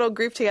a little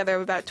group together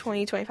of about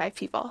 20-25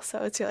 people, so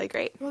it's really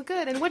great. Well,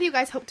 good. And what do you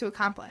guys hope to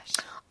accomplish?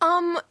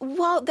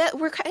 Well, that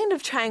we're kind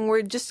of trying.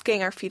 We're just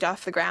getting our feet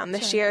off the ground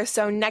this year,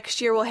 so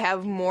next year we'll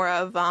have more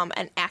of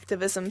an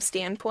activism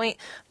standpoint.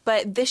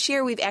 But this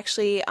year we've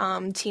actually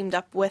teamed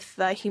up with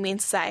the Humane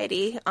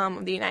Society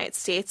of the United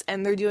States,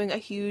 and they're doing a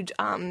huge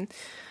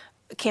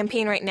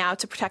campaign right now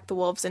to protect the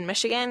wolves in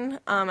Michigan.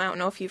 I don't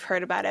know if you've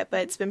heard about it,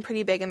 but it's been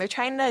pretty big, and they're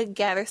trying to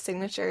gather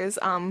signatures.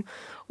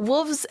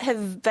 Wolves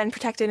have been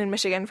protected in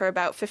Michigan for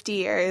about 50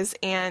 years,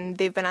 and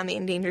they've been on the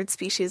endangered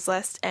species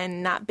list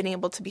and not been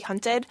able to be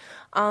hunted.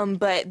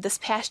 But this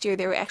past year,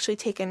 they were actually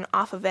taken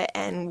off of it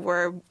and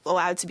were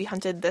allowed to be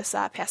hunted this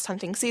past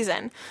hunting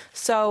season.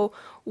 So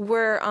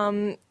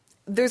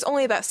there's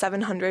only about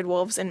 700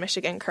 wolves in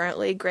Michigan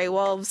currently, gray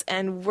wolves,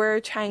 and we're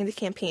trying to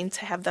campaign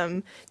to have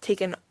them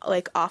taken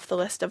off the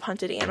list of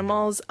hunted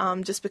animals,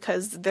 just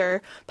because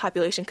their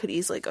population could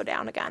easily go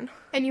down again.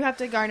 And you have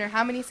to garner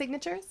how many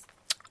signatures?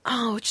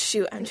 Oh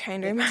shoot! I'm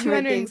trying to remember.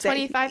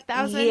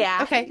 225,000. Yeah.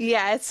 Okay.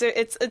 Yeah,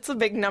 it's a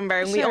big number,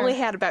 and we Sure. only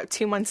had about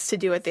 2 months to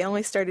do it. They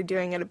only started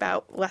doing it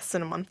about less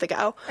than a month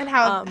ago. And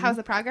how's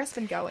the progress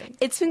been going?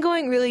 It's been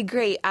going really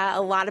great.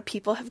 A lot of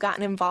people have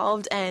gotten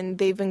involved, and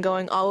they've been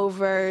going all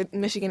over the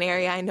Michigan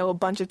area. I know a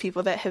bunch of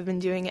people that have been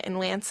doing it in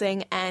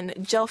Lansing, and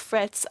Jill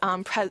Fritz,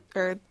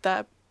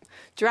 the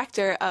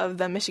director of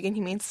the Michigan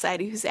Humane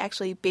Society, who's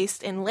actually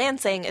based in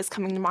Lansing, is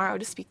coming tomorrow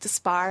to speak to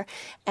SPAR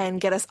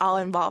and get us all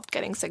involved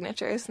getting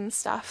signatures and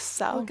stuff.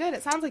 So Well, good.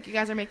 It sounds like you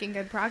guys are making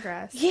good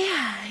progress.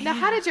 Yeah. Now,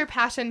 how did your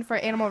passion for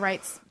animal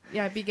rights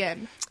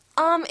begin?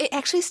 It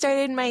actually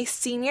started my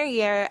senior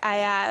year.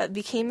 I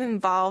became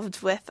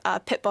involved with a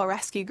pit bull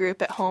rescue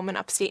group at home in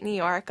upstate New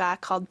York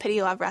called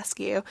Pity Love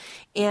Rescue,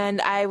 and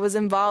I was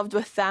involved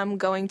with them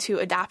going to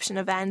adoption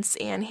events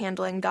and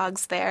handling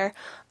dogs there.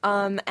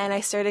 And I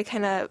started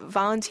kind of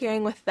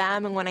volunteering with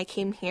them, and when I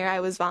came here,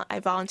 I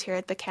volunteered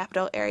at the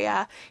Capital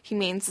Area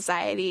Humane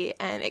Society,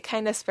 and it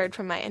kind of spurred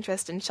from my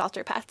interest in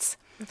shelter pets.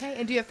 Okay,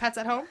 and do you have pets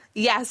at home?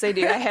 Yes, I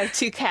do. I have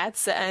 2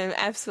 cats that I'm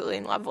absolutely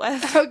in love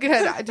with. Oh,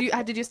 good.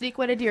 Did you sneak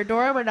one into your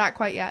dorm or not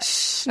quite yet?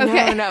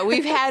 Okay. No.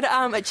 We've had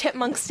a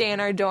chipmunk stay in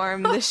our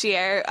dorm this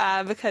year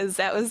because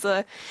that was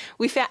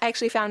we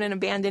actually found an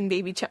abandoned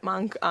baby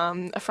chipmunk,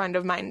 a friend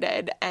of mine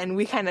did, and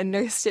we kind of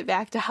nursed it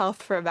back to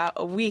health for about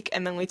a week,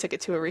 and then we took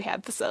it to a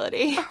rehab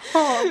facility.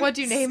 Oh, what'd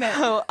you name it?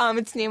 So,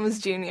 its name was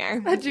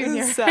Junior.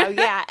 Junior. So,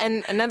 yeah,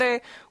 and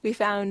we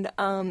found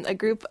a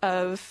group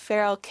of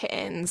feral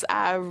kittens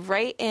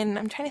right in,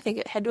 I'm trying to think,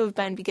 it had to have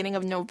been beginning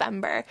of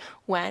November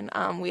when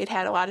we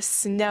had a lot of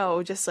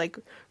snow just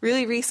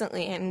really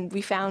recently, and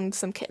we found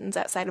some kittens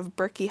outside of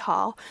Berkey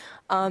Hall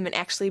and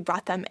actually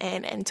brought them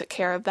in and took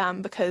care of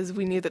them because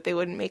we knew that they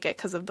wouldn't make it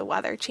because of the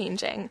weather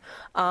changing.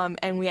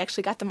 And we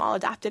actually got them all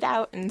adopted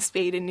out and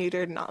spayed and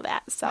neutered and all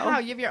that. So wow,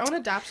 you have your own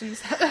adoption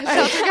shelter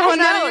going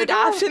on.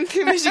 Adoption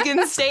through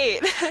Michigan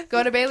State.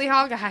 Go to Bailey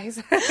Hall,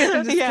 guys.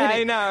 Yeah,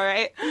 I know,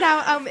 right?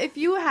 Now, if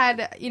you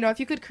had, if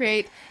you could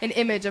create an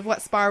image of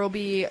what SPAR will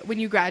be when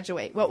you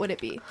graduate, what would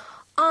it be?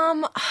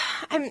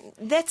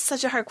 That's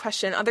such a hard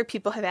question. Other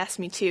people have asked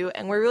me too,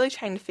 and we're really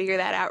trying to figure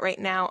that out right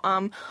now.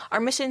 Our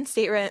mission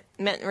statement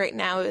right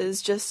now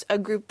is just a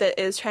group that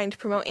is trying to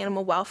promote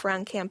animal welfare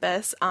on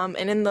campus, and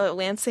in the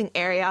Lansing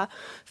area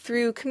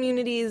through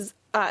communities.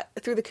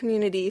 Through the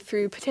community,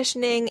 through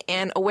petitioning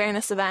and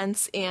awareness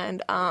events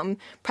and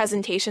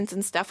presentations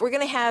and stuff.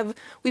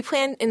 We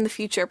plan in the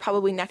future,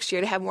 probably next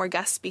year, to have more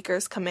guest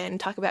speakers come in and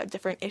talk about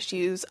different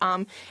issues.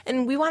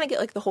 And we want to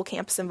get the whole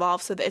campus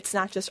involved so that it's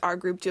not just our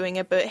group doing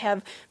it, but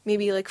have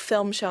maybe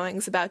film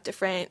showings about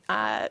different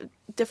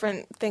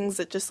things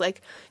that just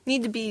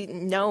need to be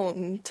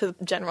known to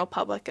the general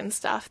public and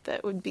stuff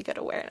that would be good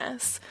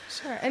awareness.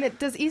 Sure. And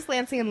does East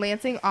Lansing and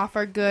Lansing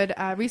offer good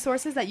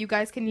resources that you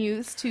guys can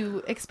use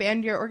to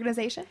expand your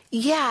organization?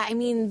 Yeah, I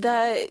mean,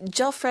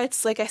 Jill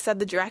Fritz, like I said,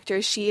 the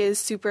director, she is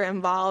super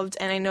involved,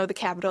 and I know the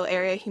Capital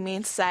Area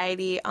Humane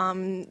Society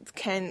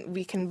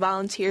we can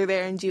volunteer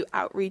there and do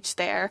outreach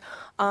there.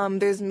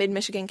 There's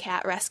Mid-Michigan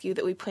Cat Rescue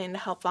that we plan to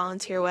help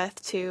volunteer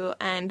with too,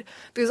 and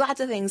there's lots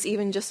of things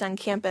even just on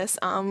campus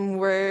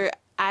where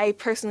I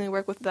personally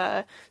work with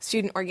the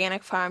Student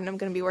Organic Farm, and I'm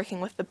going to be working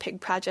with the Pig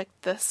Project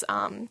this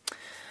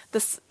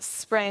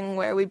spring,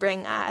 where we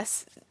bring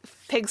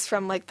pigs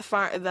from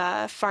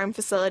the farm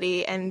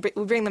facility, and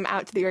we bring them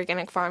out to the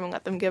organic farm and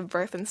let them give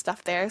birth and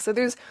stuff there. So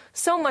there's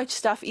so much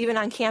stuff even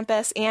on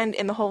campus and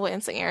in the whole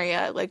Lansing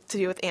area to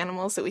do with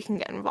animals that we can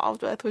get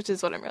involved with, which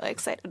is what I'm really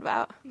excited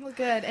about. Well,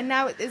 good. And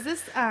now, is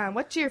this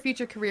what's your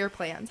future career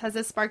plans? Has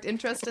this sparked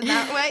interest in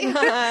that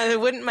way?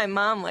 Wouldn't my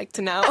mom like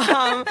to know?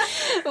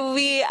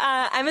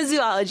 I'm a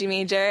zoology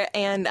major,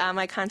 and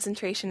my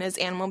concentration is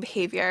animal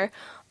behavior.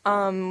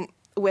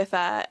 With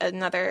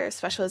another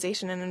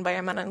specialization in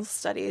environmental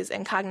studies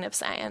and cognitive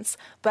science.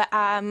 But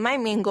my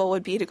main goal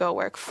would be to go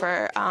work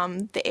for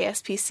the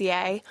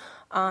ASPCA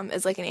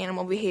as an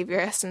animal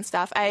behaviorist and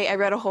stuff. I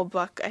read a whole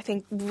book. I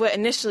think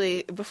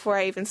initially, before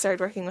I even started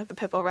working with the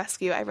Pit Bull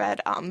Rescue, I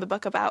read the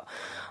book about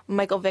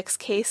Michael Vick's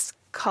case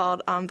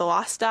called The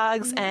Lost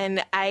Dogs, mm-hmm.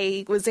 and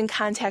I was in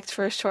contact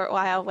for a short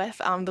while with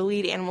the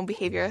lead animal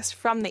behaviorist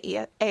from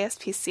the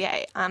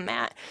ASPCA on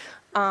that.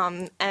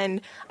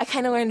 And I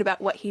kind of learned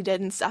about what he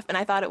did and stuff, and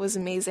I thought it was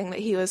amazing that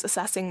he was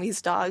assessing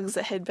these dogs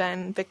that had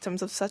been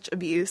victims of such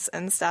abuse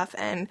and stuff.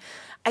 And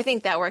I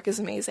think that work is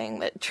amazing,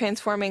 that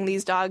transforming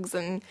these dogs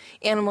and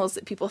animals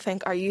that people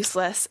think are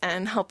useless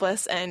and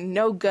helpless and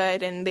no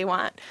good and they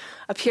want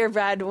a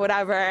purebred,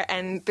 whatever.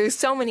 And there's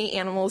so many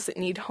animals that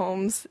need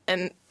homes,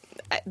 and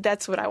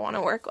that's what I want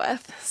to work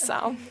with.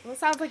 So, well, it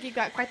sounds like you've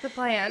got quite the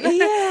plan.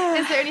 Yeah.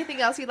 Is there anything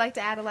else you'd like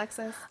to add,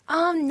 Alexis?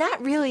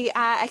 Not really.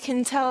 I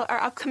can tell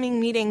our upcoming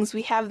meetings,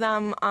 we have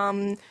them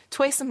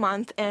twice a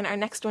month, and our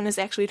next one is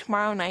actually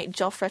tomorrow night.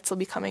 Jill Fritz will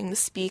be coming to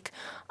speak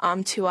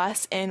to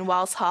us in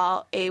Wells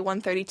Hall,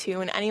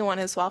 A132, and anyone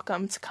is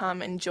welcome to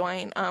come and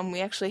join.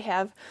 We actually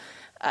have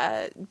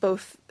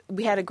both.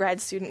 We had a grad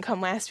student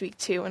come last week,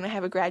 too, and I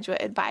have a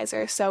graduate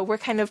advisor. So we're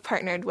kind of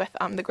partnered with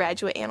the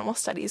Graduate Animal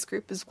Studies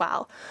group as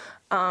well.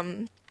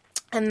 And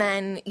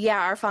then,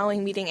 our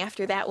following meeting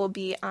after that will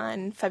be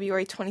on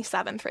February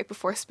 27th, right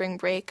before spring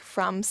break,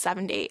 from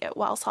 7 to 8 at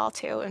Wells Hall,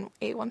 too, in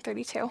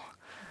A132.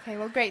 Okay,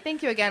 well, great.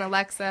 Thank you again,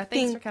 Alexa.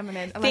 Thanks for coming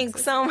in. Alexis.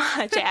 Thanks so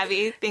much,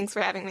 Abby. Thanks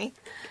for having me.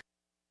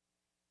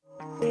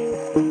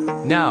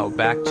 Now,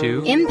 back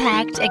to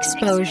Impact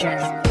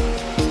Exposure.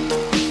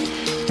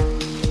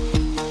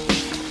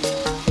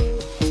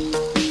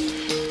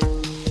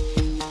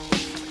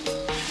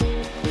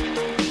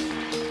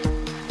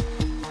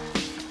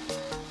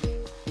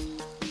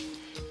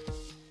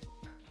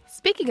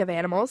 Speaking of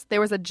animals, there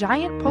was a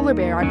giant polar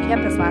bear on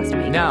campus last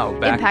week. Now,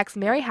 back... Impact's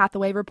Mary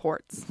Hathaway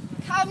reports.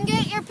 Come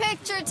get your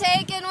picture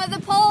taken with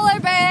a polar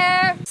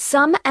bear!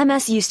 Some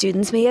MSU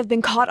students may have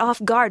been caught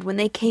off guard when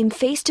they came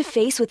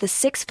face-to-face with a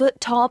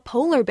 6-foot-tall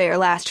polar bear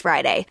last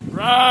Friday.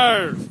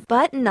 Rawr!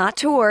 But not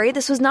to worry,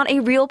 this was not a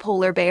real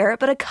polar bear,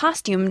 but a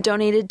costume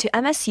donated to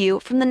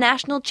MSU from the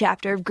national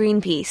chapter of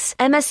Greenpeace.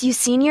 MSU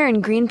senior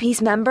and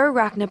Greenpeace member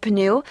Rachna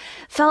Panu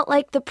felt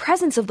like the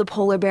presence of the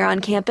polar bear on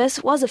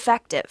campus was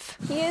effective.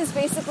 He is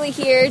basically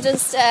here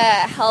just to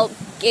help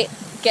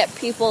get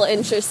people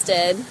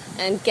interested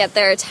and get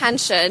their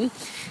attention,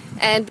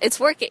 and it's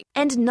working.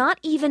 And not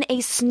even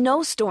a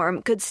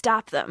snowstorm could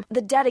stop them.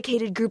 The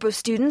dedicated group of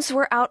students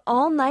were out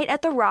all night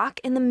at the Rock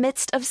in the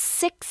midst of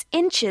 6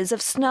 inches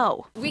of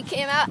snow. We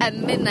came out at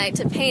midnight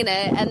to paint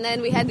it, and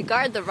then we had to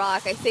guard the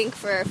Rock, I think,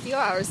 for a few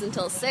hours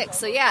until 6.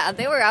 So yeah,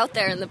 they were out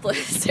there in the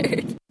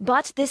blizzard.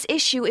 But this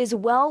issue is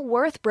well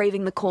worth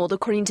braving the cold,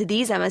 according to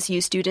these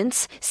MSU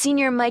students.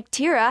 Senior Mike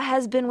Tira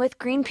has been with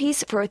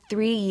Greenpeace for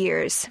 3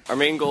 years. Our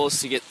main goal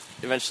is to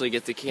eventually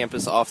get the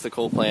campus off the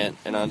coal plant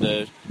and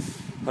onto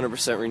 100%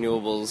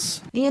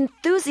 renewables. The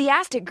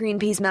enthusiastic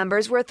Greenpeace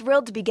members were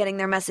thrilled to be getting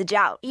their message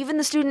out. Even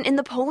the student in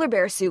the polar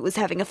bear suit was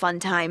having a fun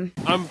time.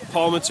 I'm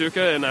Paul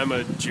Matuka, and I'm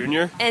a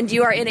junior. And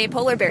you are in a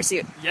polar bear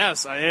suit?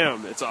 Yes, I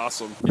am. It's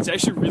awesome. It's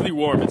actually really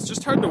warm. It's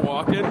just hard to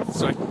walk in,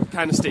 so I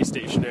kind of stay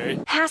stationary.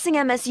 Passing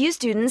MSU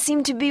students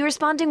seemed to be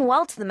responding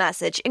well to the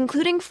message,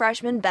 including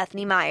freshman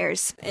Bethany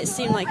Myers. It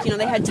seemed like,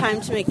 they had time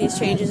to make these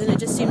changes, and it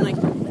just seemed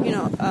like,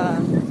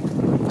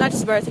 not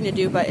just a better thing to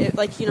do, but it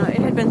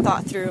had been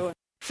thought through.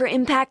 For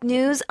Impact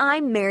News,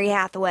 I'm Mary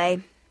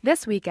Hathaway.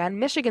 This weekend,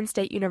 Michigan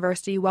State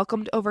University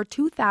welcomed over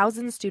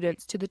 2,000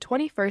 students to the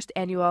 21st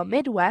Annual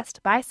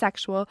Midwest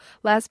Bisexual,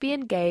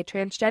 Lesbian, Gay,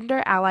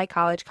 Transgender Ally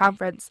College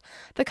Conference.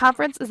 The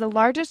conference is the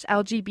largest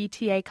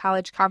LGBTA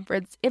college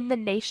conference in the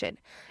nation.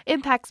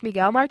 Impact's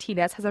Miguel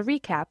Martinez has a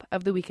recap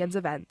of the weekend's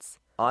events.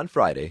 On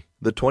Friday,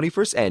 the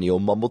 21st Annual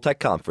MumbleTech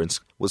Conference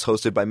was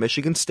hosted by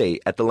Michigan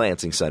State at the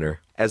Lansing Center.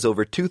 As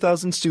over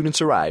 2,000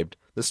 students arrived,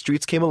 the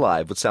streets came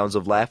alive with sounds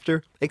of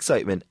laughter,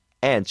 excitement,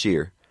 and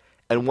cheer,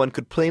 and one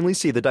could plainly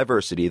see the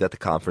diversity that the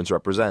conference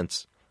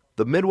represents.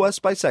 The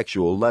Midwest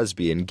Bisexual,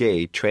 Lesbian,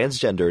 Gay,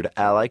 Transgendered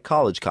Ally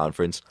College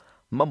Conference,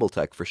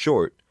 MumbleTech for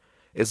short,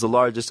 is the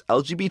largest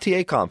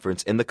LGBTA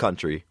conference in the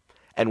country,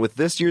 and with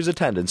this year's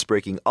attendance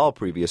breaking all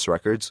previous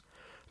records,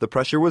 the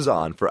pressure was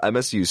on for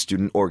MSU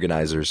student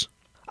organizers.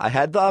 I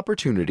had the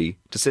opportunity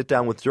to sit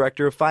down with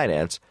Director of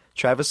Finance,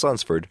 Travis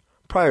Lunsford,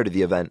 prior to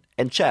the event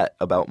and chat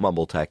about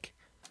MumbleTech.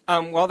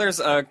 Well, there's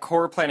a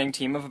core planning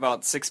team of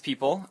about 6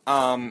 people,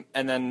 and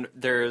then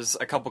there's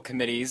a couple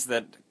committees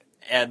that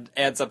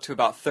adds up to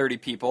about 30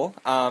 people.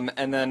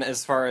 And then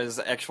as far as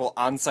actual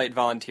on-site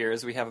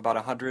volunteers, we have about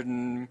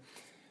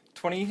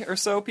 120 or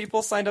so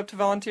people signed up to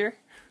volunteer.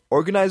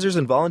 Organizers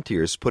and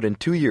volunteers put in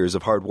 2 years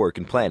of hard work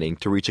and planning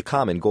to reach a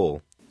common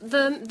goal.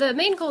 The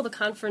main goal of the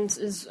conference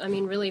is,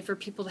 really for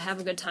people to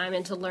have a good time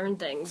and to learn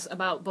things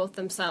about both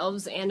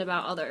themselves and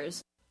about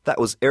others. That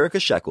was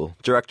Erica Shekel,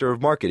 Director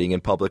of Marketing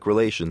and Public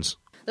Relations.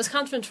 This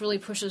conference really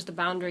pushes the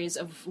boundaries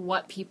of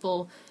what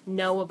people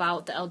know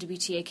about the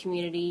LGBTA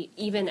community,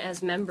 even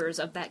as members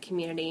of that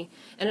community.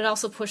 And it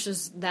also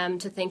pushes them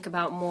to think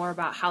about more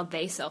about how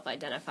they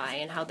self-identify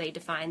and how they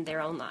define their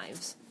own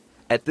lives.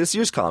 At this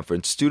year's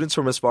conference, students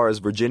from as far as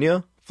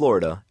Virginia,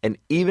 Florida, and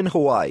even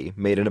Hawaii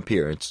made an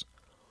appearance.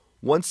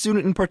 One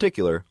student in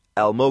particular,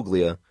 Al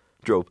Moglia,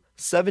 drove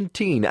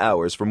 17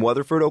 hours from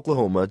Weatherford,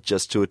 Oklahoma,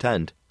 just to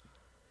attend.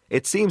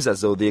 It seems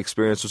as though the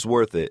experience was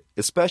worth it,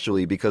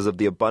 especially because of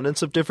the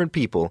abundance of different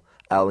people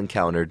Al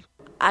encountered.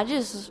 I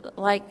just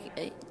like,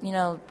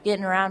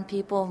 getting around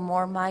people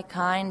more my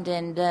kind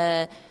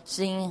and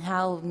seeing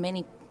how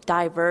many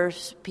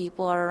diverse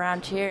people are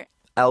around here.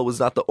 Al was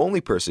not the only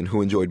person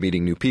who enjoyed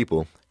meeting new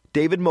people.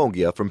 David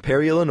Mongia from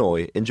Perry,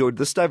 Illinois, enjoyed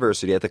this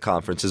diversity at the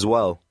conference as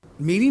well.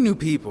 Meeting new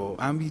people,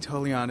 I'm going to be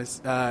totally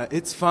honest,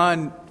 it's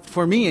fun,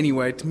 for me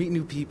anyway, to meet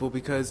new people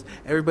because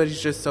everybody's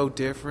just so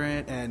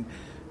different. And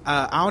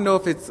I don't know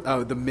if it's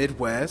the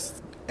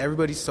Midwest,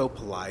 everybody's so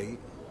polite.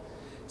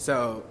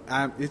 So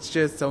it's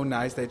just so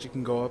nice that you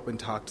can go up and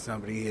talk to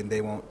somebody and they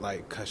won't,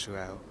 cuss you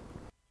out.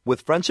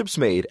 With friendships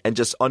made and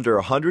just under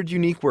 100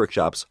 unique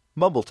workshops,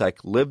 MumbleTech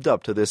lived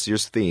up to this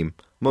year's theme,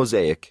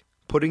 Mosaic,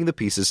 putting the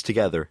pieces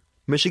together.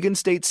 Michigan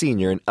State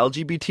Senior and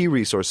LGBT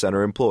Resource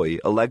Center employee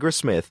Allegra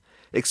Smith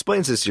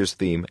explains this year's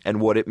theme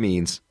and what it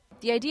means.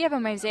 The idea of a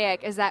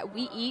mosaic is that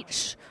we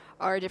each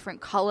are a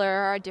different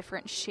color, a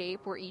different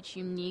shape. We're each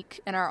unique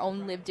in our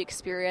own lived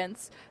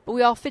experience, but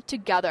we all fit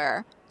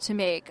together to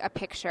make a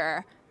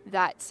picture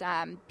that's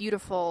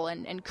beautiful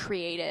and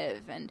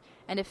creative and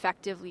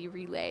effectively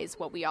relays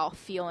what we all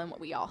feel and what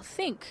we all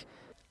think.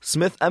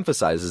 Smith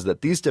emphasizes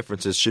that these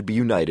differences should be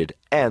united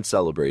and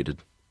celebrated.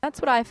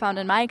 That's what I found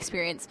in my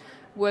experience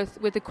with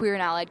the queer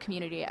and allied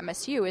community at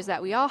MSU, is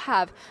that we all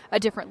have a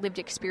different lived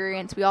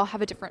experience. We all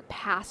have a different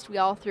past. We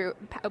all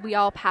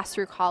pass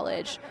through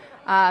college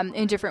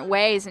in different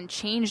ways and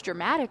change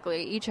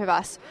dramatically, each of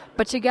us.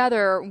 But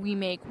together we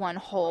make one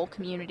whole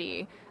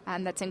community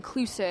that's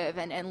inclusive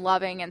and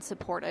loving and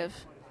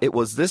supportive. It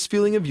was this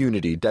feeling of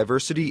unity,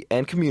 diversity,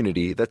 and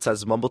community that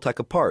sets MumbleTech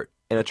apart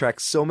and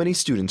attracts so many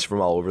students from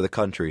all over the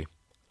country.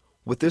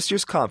 With this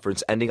year's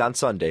conference ending on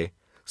Sunday,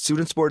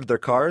 students boarded their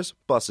cars,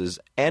 buses,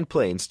 and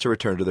planes to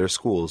return to their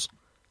schools.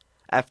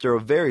 After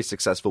a very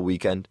successful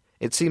weekend,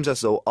 it seems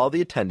as though all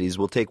the attendees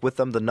will take with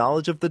them the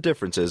knowledge of the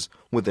differences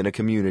within a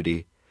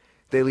community.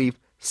 They leave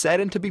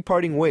saddened to be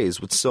parting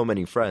ways with so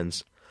many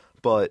friends,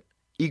 but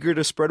eager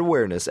to spread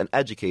awareness and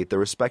educate their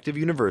respective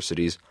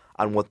universities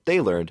on what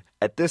they learned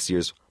at this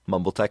year's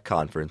MumbleTech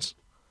Conference.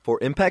 For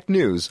Impact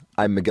News,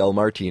 I'm Miguel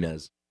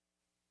Martinez.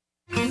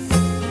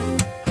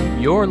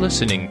 You're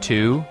listening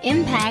to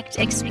Impact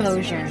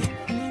Exposure.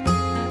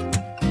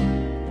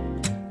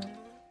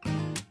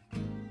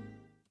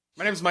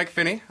 My name is Mike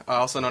Finney,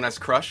 also known as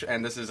Crush,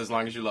 and this is As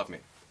Long As You Love Me.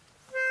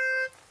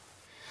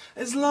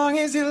 As long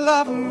as you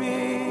love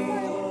me,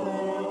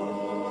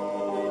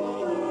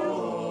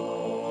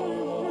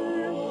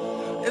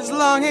 as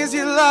long as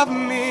you love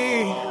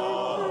me,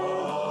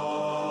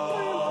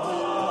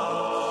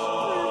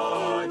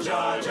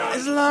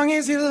 as long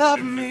as you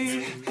love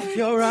me,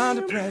 you're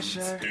under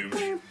pressure.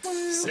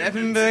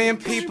 7 billion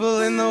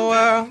people in the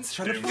world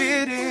trying to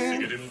fit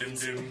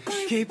in.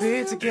 Keep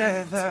it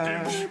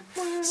together.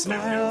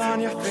 Smile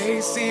on your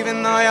face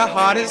even though your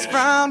heart is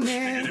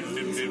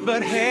frowning.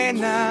 But hey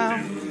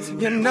now,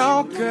 you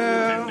know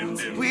girl,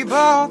 we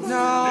both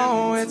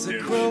know it's a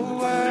cruel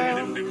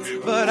world.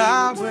 But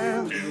I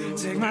will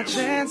take my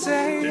chance,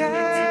 say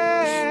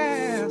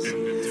yes.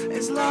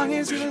 As long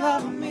as you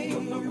love me,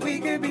 we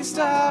could be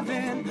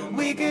starving,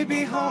 we could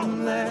be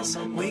homeless,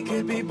 we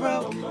could be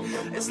broke.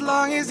 As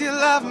long as you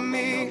love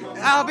me,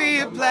 I'll be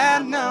your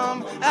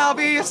platinum, I'll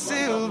be your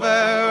silver,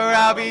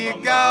 I'll be your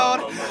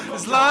gold.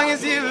 As long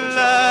as you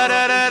love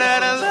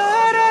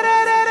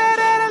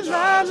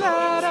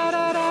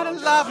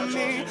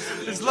me,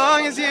 as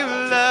long as you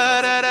love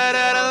me.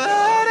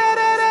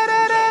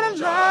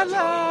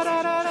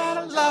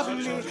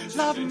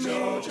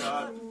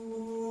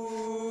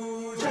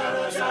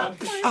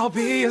 I'll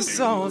be a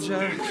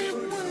soldier,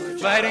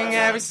 fighting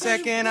every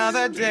second of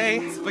the day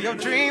for your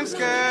dreams,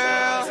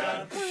 girl.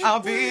 I'll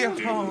be your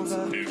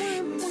holder.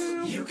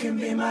 You can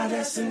be my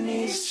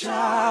destiny's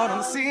child,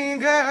 unseen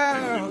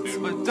girl.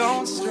 But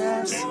don't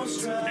stress,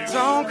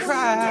 don't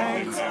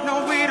cry.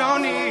 No, we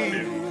don't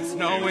need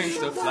no wings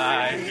to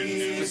fly.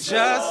 But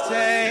just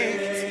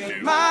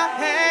take my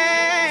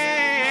hand.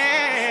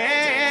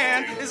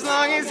 As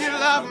long as you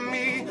love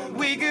me,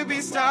 we could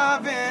be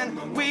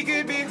starving, we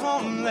could be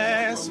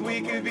homeless,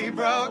 we could be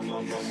broke.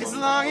 As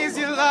long as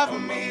you love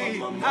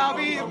me, I'll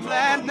be your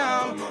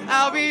platinum,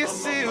 I'll be your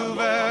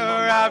silver,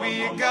 I'll be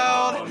your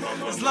gold.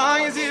 As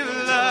long as you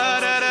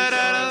love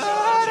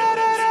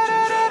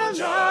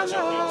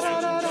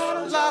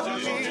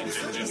me,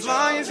 as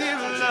long as you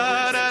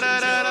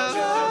love me.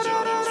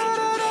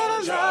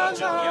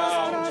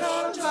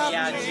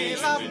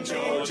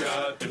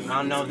 I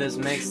don't know if this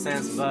makes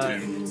sense,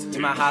 but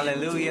you're my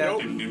hallelujah.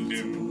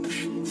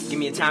 Give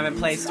me a time and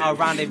place, I'll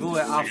rendezvous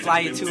it, I'll fly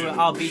you to it,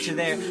 I'll beat you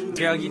there.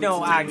 Girl, you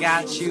know I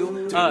got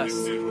you, us,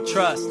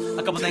 trust.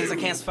 A couple things I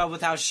can't spell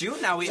without you.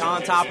 Now we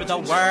on top of the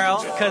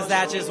world, cause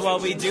that's just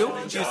what we do.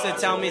 Used to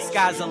tell me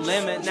sky's the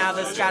limit, now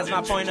the sky's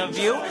my point of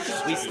view.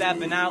 We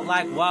stepping out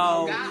like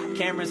whoa,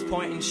 cameras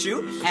point and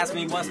shoot. Ask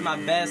me what's my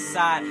best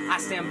side, I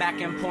stand back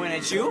and point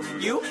at you.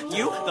 You,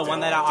 the one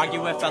that I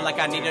argue with. Felt like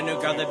I need a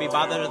new girl to be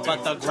bothered with,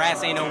 but the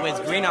grass ain't always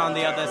green on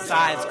the other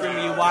side.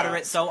 Screaming you water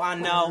it, so I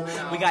know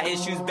we got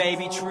issues,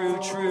 baby, true.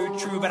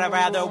 But I'd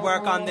rather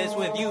work on this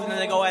with you than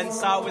to go ahead and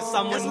start with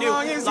someone new.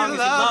 As long as you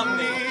love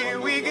me,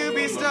 we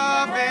be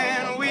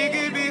starving, we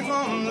could be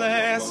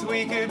homeless,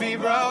 we could be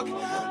broke.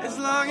 As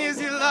long as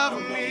you love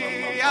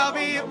me, I'll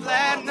be a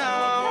platinum,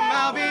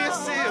 I'll be a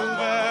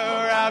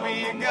silver, I'll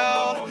be a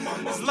gold.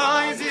 As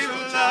long as you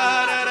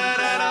love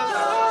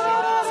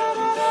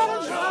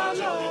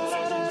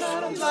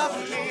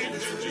me,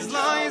 as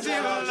long as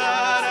you love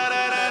me,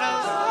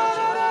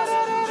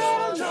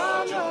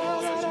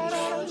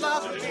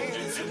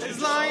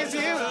 as long as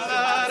you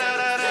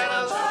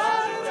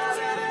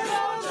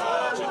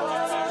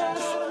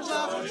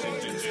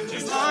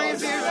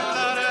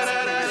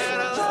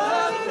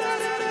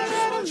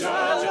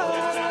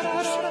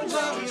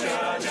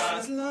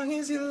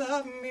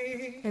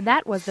And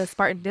that was the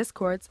Spartan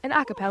Discords, an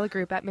a cappella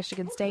group at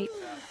Michigan State.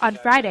 On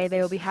Friday, they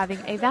will be having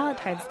a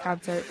Valentine's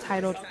concert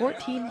titled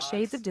 14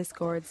 Shades of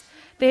Discords.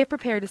 They have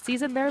prepared to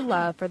season their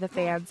love for the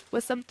fans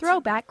with some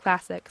throwback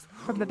classics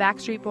from the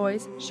Backstreet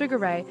Boys, Sugar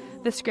Ray,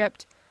 The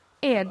Script,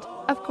 and,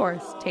 of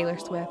course, Taylor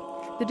Swift.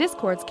 The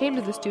Discords came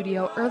to the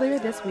studio earlier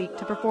this week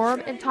to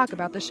perform and talk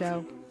about the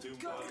show.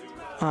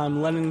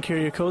 I'm Lennon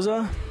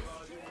Kyriokoza.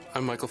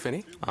 I'm Michael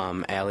Finney.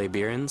 I'm Allie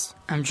Behrens.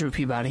 I'm Drew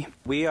Peabody.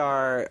 We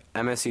are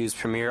MSU's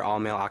premier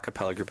all-male a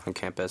cappella group on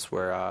campus.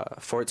 We're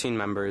 14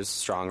 members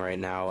strong right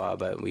now,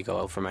 but we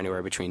go from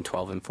anywhere between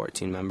 12 and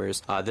 14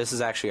 members. This is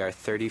actually our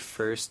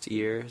 31st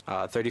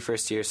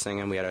year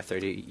singing. We had our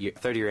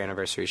 30-year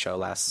anniversary show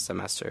last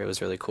semester. It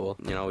was really cool.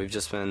 You know, we've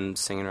just been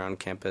singing around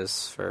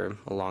campus for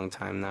a long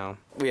time now.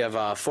 We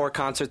have 4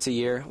 concerts a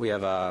year. We do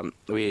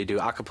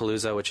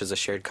Acapalooza, which is a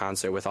shared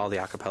concert with all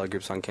the a cappella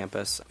groups on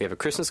campus. We have a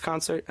Christmas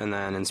concert, and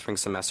then in spring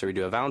semester we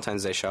do a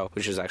Valentine's Day show,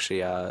 which is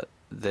actually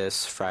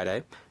this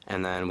Friday.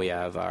 And then we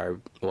have our,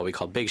 what we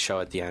call Big Show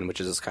at the end,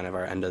 which is kind of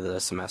our end of the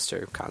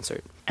semester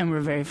concert. And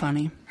we're very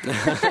funny.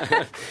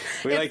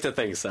 We like to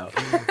think so.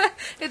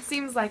 It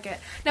seems like it.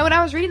 Now, when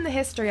I was reading the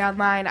history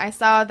online, I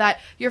saw that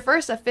your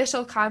first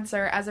official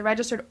concert as a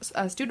registered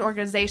student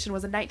organization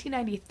was in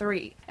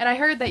 1993. And I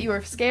heard that you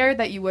were scared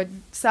that you would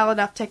sell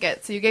enough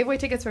tickets, so you gave away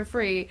tickets for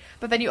free,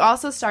 but then you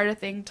also started a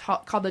thing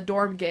called the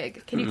Dorm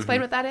Gig. Can you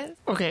explain what that is?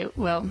 Okay,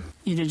 well,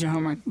 you did your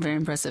homework. Very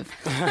impressive.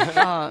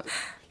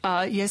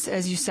 Yes,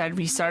 as you said,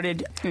 we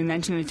started in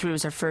 1993. It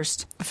was our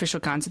first official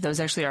concert. That was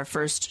actually our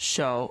first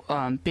show,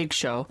 Big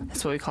Show.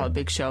 That's what we call it,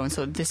 Big Show. And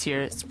so this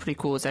year, it's pretty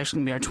cool. It's actually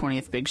going to be our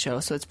 20th Big Show,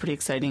 so it's pretty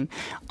exciting.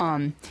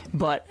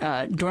 But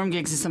Dorm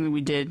Gigs is something we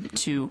did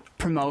to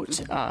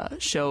promote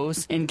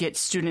shows and get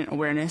student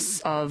awareness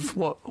of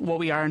what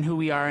we are and who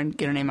we are and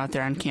get our name out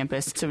there on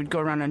campus. So we'd go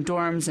around on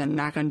dorms and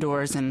knock on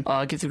doors and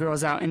get the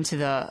girls out into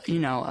the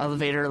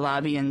elevator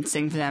lobby and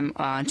sing for them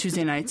on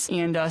Tuesday nights.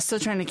 And still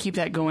trying to keep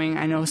that going.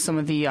 I know some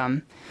of the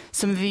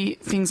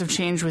things have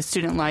changed with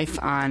student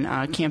life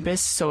on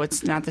campus, so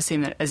it's not the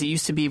same as it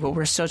used to be, but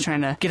we're still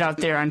trying to get out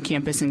there on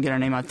campus and get our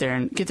name out there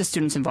and get the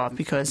students involved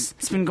because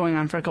it's been going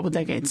on for a couple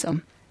decades. So.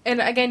 And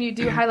again, you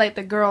do highlight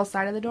the girls'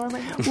 side of the dorm.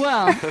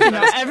 Well,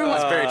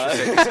 everyone's very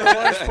interesting. It's a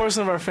large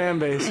portion of our fan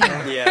base.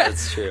 Yeah,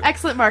 that's true.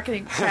 Excellent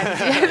marketing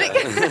strategy, I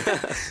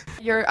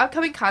think. Your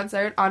upcoming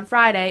concert on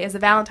Friday is a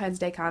Valentine's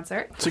Day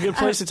concert. It's a good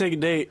place to take a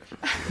date.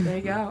 There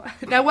you go.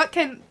 Now, what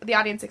can the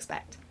audience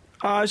expect?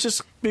 It's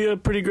just be a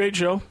pretty great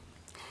show.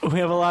 We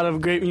have a lot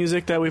of great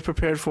music that we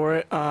prepared for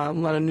it. A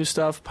lot of new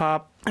stuff,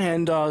 pop,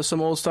 and some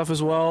old stuff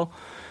as well.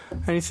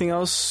 Anything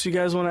else you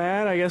guys want to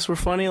add? I guess we're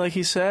funny, like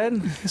he said.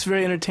 It's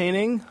very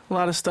entertaining. A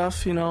lot of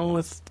stuff,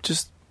 with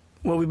just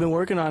what we've been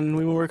working on.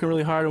 We've been working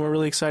really hard, and we're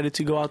really excited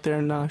to go out there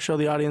and show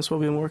the audience what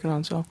we've been working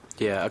on. So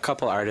yeah, a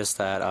couple artists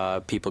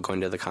that people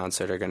going to the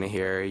concert are going to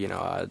hear.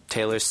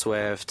 Taylor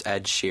Swift,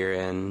 Ed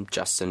Sheeran,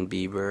 Justin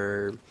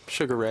Bieber,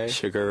 Sugar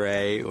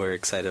Ray. We're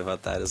excited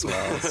about that as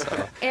well.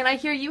 So. And I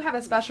hear you have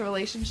a special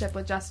relationship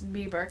with Justin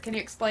Bieber. Can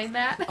you explain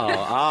that?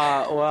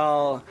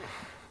 Well.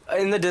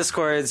 In the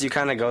Discords, you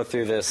kind of go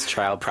through this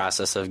trial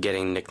process of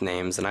getting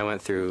nicknames, and I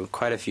went through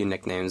quite a few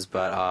nicknames,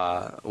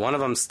 but one of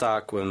them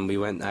stuck when we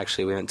went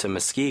to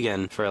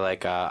Muskegon for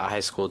like a high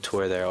school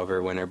tour there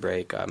over winter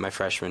break, my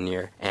freshman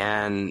year,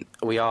 and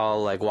we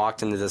all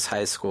walked into this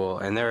high school,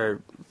 and there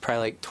were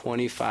probably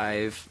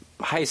 25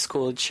 high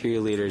school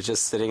cheerleaders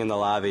just sitting in the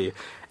lobby,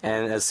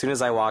 and as soon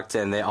as I walked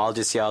in, they all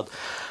just yelled,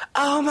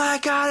 "Oh my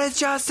God, it's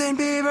Justin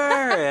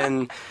Bieber!"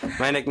 And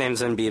my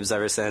nickname's been Biebs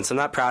ever since. I'm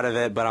not proud of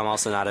it, but I'm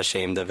also not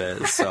ashamed of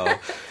it. So,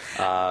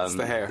 it's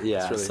the hair.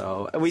 Yeah. Really,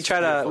 so we try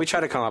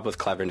to come up with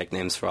clever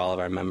nicknames for all of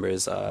our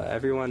members.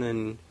 Everyone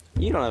in.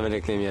 You don't have a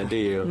nickname yet, do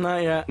you?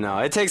 Not yet. No,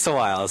 it takes a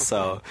while.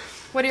 So.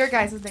 What are your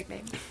guys'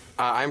 nicknames?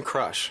 I'm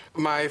Crush.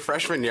 My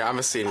freshman year, I'm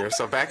a senior.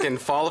 So back in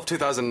fall of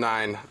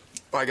 2009.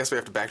 Well, I guess we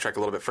have to backtrack a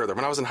little bit further.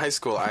 When I was in high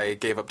school, I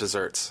gave up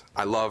desserts.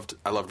 I loved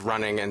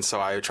running, and so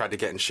I tried to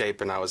get in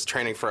shape, and I was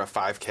training for a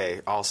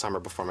 5K all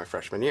summer before my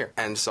freshman year.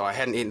 And so I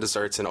hadn't eaten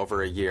desserts in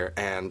over a year,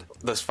 and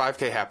this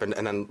 5K happened,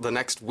 and then the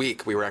next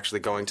week we were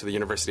actually going to the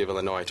University of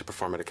Illinois to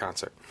perform at a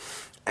concert.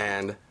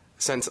 And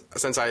since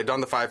I had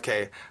done the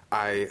 5K,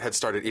 I had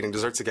started eating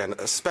desserts again,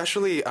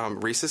 especially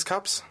Reese's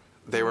Cups.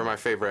 They were my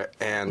favorite,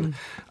 and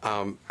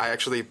I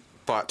actually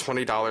bought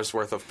 $20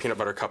 worth of peanut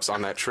butter cups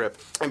on that trip.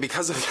 And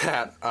because of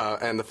that,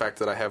 and the fact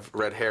that I have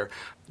red hair,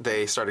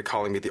 they started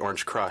calling me the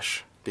Orange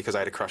Crush, because I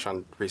had a crush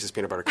on Reese's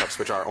peanut butter cups,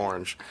 which are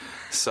orange.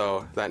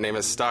 So that name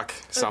has stuck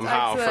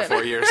somehow for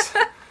 4 years.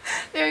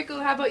 Very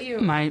cool. How about you?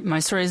 My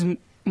story is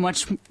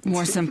much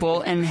more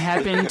simple and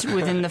happened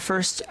within the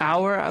first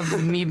hour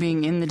of me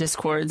being in the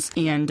Discords.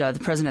 And the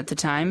president at the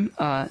time,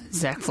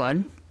 Zach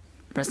Flood,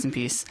 rest in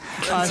peace,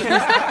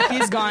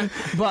 he's gone.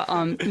 But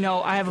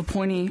no, I have a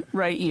pointy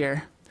right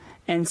ear.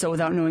 And so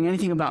without knowing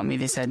anything about me,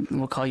 they said,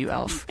 we'll call you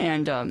Elf.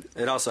 And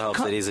it also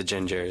helps that he's a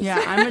ginger.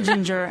 Yeah, I'm a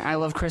ginger. I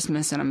love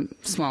Christmas, and I'm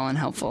small and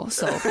helpful.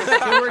 So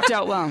it worked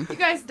out well. You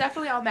guys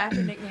definitely all match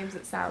your nicknames,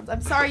 it sounds.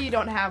 I'm sorry you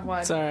don't have one.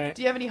 It's all right.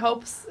 Do you have any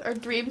hopes or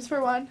dreams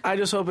for one? I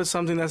just hope it's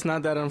something that's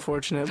not that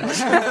unfortunate.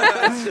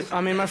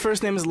 I mean, my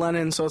first name is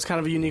Lennon, so it's kind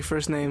of a unique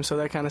first name, so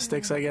that kind of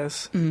sticks, I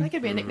guess. That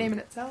could be a nickname in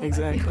itself.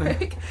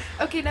 Exactly.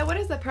 Okay, now what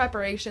is the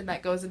preparation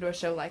that goes into a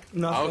show like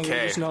this? Nothing.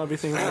 Okay. You just know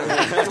everything about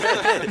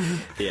it.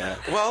 Yeah.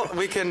 Well,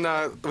 we can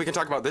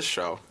talk about this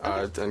show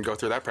and go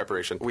through that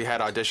preparation. We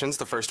had auditions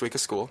the first week of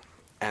school,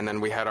 and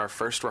then we had our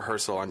first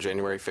rehearsal on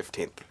January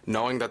 15th,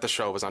 knowing that the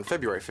show was on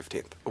February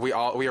 15th.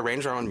 We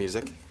arranged our own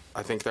music.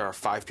 I think there are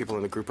 5 people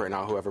in the group right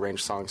now who have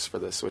arranged songs for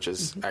this, which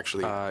is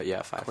actually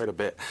 5. Quite a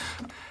bit.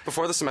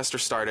 Before the semester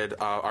started,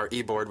 our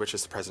e-board, which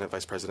is the president,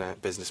 vice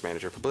president, business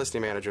manager, publicity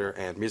manager,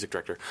 and music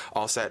director,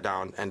 all sat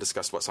down and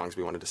discussed what songs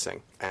we wanted to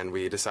sing. And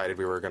we decided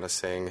we were going to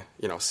sing,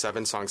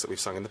 7 songs that we've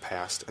sung in the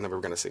past, and then we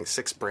were going to sing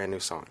 6 brand new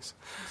songs.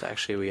 So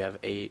actually, we have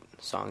 8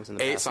 songs in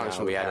the past. 8 songs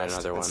from we the added past,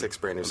 another one 6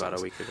 brand new about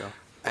songs. a week ago.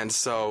 And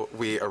so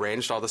we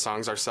arranged all the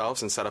songs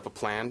ourselves and set up a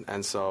plan.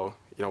 And so,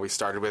 we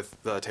started with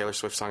the Taylor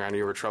Swift song, I Knew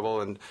You Were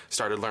Trouble, and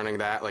started learning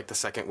that like the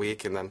second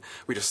week. And then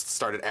we just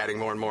started adding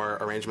more and more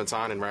arrangements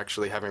on, and we're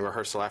actually having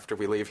rehearsal after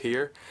we leave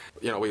here.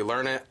 We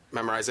learn it,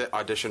 memorize it,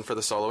 audition for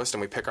the soloist,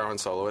 and we pick our own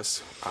soloists,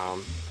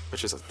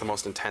 which is the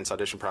most intense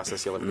audition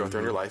process you'll ever go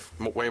through in your life,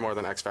 way more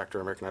than X Factor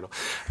or American Idol.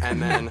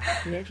 And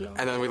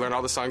then we learn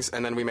all the songs,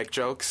 and then we make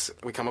jokes.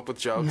 We come up with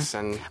jokes.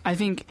 And I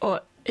think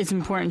it's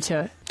important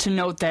to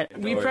note that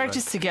we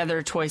practice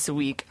together twice a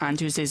week on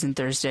Tuesdays and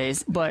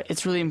Thursdays, but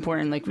it's really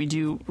important, we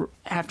do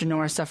have to know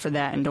our stuff for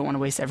that and don't want to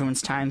waste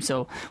everyone's time,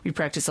 so we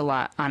practice a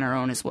lot on our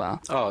own as well.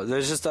 Oh,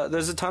 there's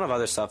a ton of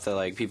other stuff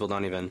that people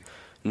don't even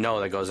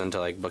know that goes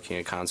into booking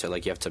a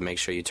concert. You have to make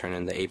sure you turn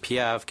in the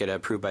APF, get it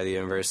approved by the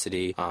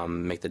university,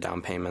 make the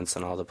down payments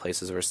in all the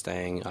places we're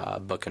staying,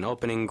 book an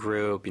opening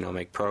group,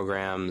 make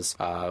programs.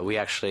 We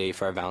actually,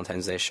 for our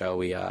Valentine's Day show,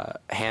 we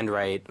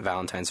handwrite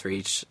Valentines for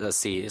each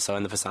seat. So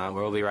in the Passant,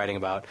 we'll be writing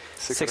about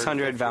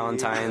 600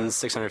 Valentines,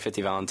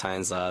 650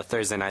 Valentines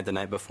Thursday night, the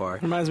night before.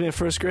 Reminds me of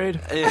first grade.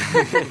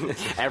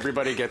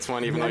 Everybody gets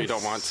one, even though you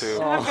don't want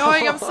to. I'm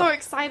going. I'm so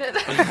excited.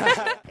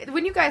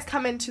 When you guys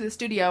come into the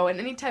studio, and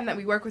any time that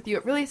we work with you,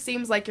 it really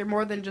seems like you're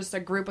more than just a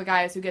group of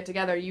guys who get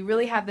together. You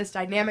really have this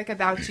dynamic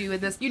about you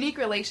and this unique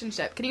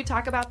relationship. Can you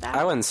talk about that?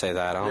 I wouldn't say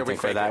that. I don't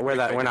think we're that. We're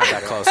not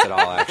that close at all,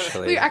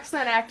 actually. You're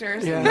excellent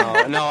actors.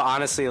 Yeah. No.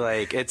 Honestly,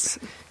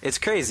 it's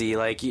crazy.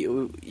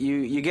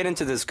 You get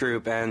into this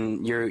group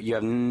and you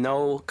have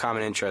no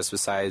common interest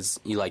besides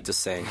you like to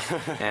sing,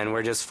 and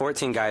we're just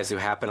 14 guys who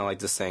happen to like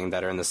to sing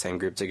that are in the same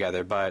group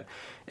together. But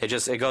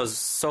it goes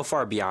so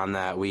far beyond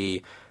that.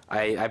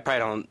 I probably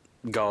don't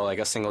go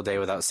a single day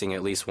without seeing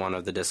at least one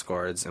of the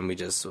Discords, and we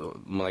just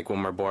when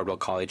we're bored, we'll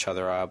call each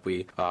other up.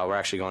 We're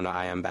actually going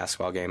to IM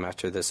basketball game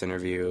after this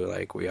interview.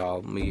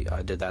 We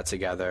did that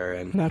together,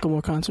 and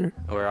Macklemore concert.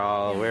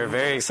 We're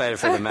very excited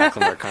for the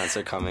Macklemore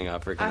concert coming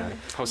up. We're gonna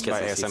hosted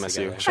by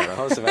ASMSU.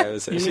 Hosted by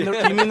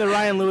ASMSU. You mean the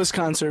Ryan Lewis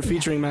concert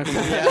featuring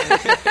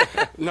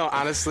Macklemore? No,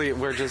 honestly,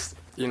 we're just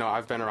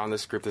I've been around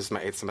this group. This is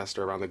my 8th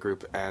semester around the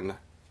group, and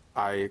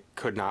I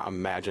could not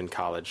imagine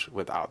college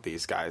without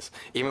these guys.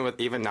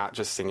 Even not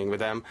just singing with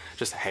them,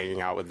 just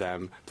hanging out with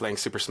them, playing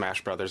Super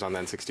Smash Brothers on the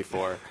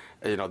N64.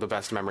 The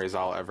best memories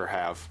I'll ever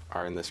have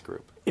are in this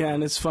group. Yeah,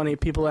 and it's funny.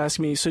 People ask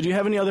me, so do you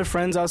have any other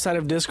friends outside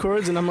of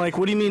Discords? And I'm like,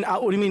 what do you mean?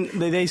 What do you mean?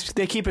 They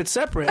keep it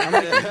separate. I'm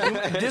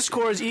like,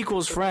 Discords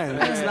equals friends.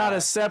 It's not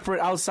a separate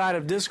outside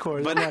of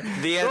Discords. But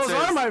the those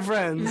are my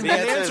friends. The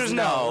answer is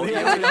no. The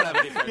answer, we don't have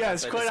any friends.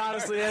 Yes, quite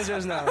honestly, the answer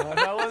is no. If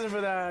I wasn't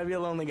for that, I'd be a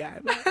lonely guy.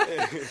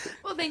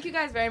 Well, thank you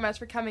guys very much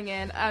for coming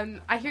in.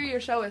 I hear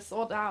your show is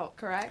sold out,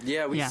 correct?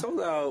 Yeah, we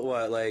sold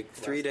out,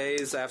 3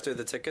 days after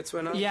the tickets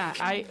went up?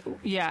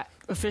 Yeah,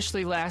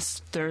 officially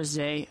last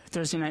Thursday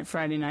night,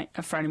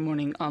 Friday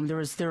morning, there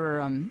were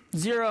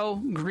 0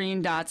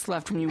 green dots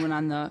left when you went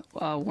on the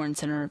Warren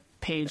Center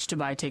page to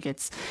buy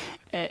tickets.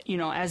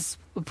 As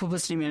a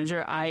publicity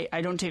manager,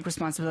 I don't take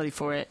responsibility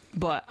for it,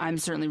 but I'm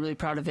certainly really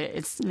proud of it.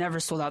 It's never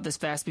sold out this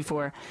fast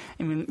before.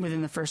 I mean,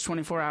 within the first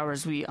 24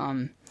 hours, we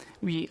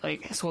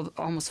sold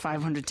almost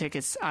 500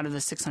 tickets out of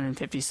the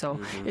 650. So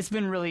it's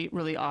been really,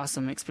 really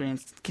awesome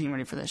experience getting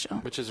ready for this show.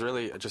 Which is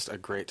really just a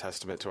great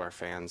testament to our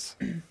fans.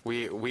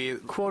 We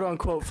quote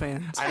unquote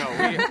fans. I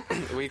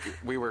know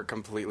we were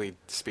completely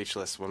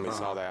speechless when we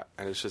saw that,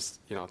 and it's just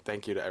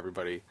thank you to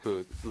everybody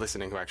who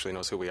actually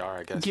knows who we are.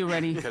 I guess get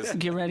ready. Because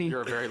get ready. You're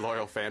We're a very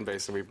loyal fan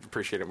base, and we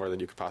appreciate it more than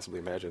you could possibly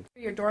imagine.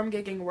 Your dorm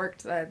gigging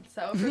worked then,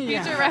 so for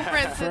Yeah. future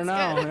reference, For it's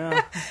now, good.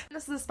 yeah.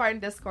 This is the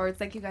Spartan Discords.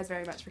 Thank you guys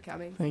very much for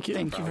coming. Thank you.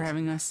 Thank you for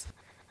having us.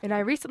 And I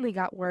recently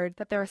got word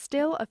that there are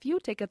still a few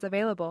tickets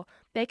available.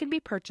 They can be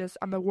purchased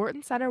on the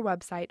Wharton Center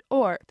website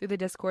or through the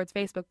Discords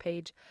Facebook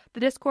page. The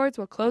Discords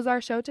will close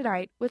our show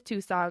tonight with 2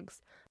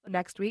 songs.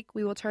 Next week,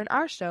 we will turn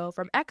our show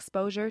from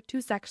exposure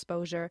to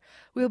sexposure.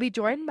 We will be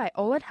joined by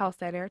Olin Health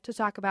Center to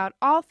talk about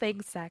all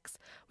things sex.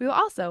 We will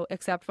also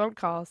accept phone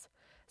calls.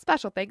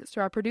 Special thanks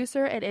to our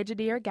producer and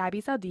engineer,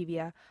 Gabby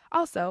Saldivia.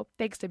 Also,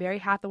 thanks to Mary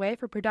Hathaway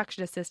for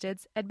production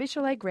assistance and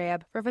Michelle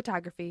Graham for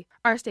photography.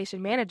 Our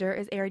station manager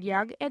is Aaron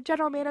Young and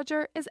general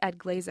manager is Ed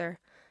Glazer.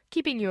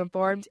 Keeping you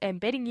informed and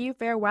bidding you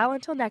farewell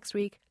until next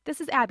week, this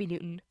is Abby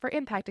Newton for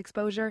Impact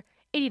Exposure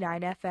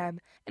 89 FM.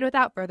 And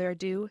without further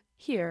ado,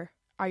 here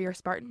are your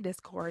Spartan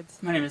Discords.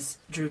 My name is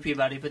Drew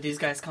Peabody, but these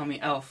guys call me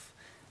Elf.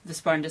 The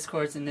Spartan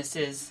Discords, and this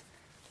is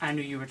I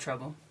Knew You Were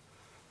Trouble.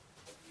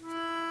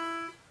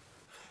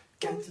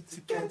 Once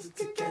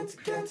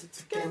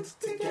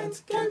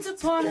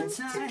upon a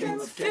time,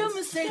 a few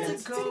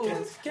mistakes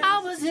ago, I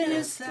was in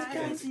your sight,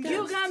 and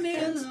you got me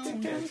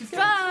alone. You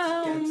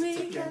found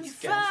me, you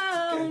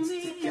found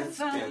me, you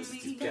found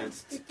me. But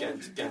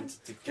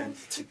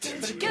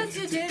I guess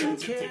you didn't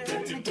care, I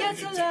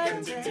guess I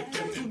liked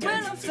that. And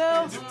when I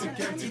fell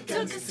hard, you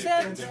took a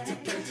step back.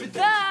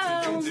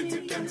 Without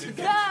me,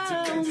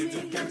 without me,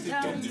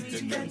 without me.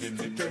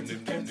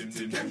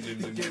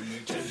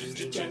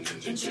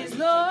 And she's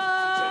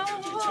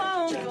long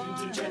gone,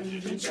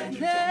 next to me.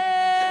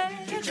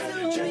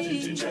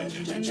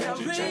 And I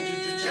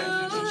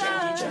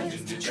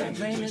realized the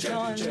blame is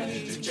on me.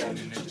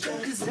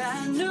 'Cause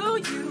I knew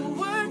you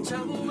were in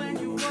trouble when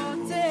you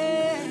walked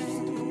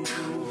in.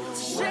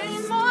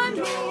 Shame on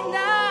me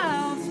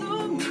now,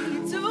 flew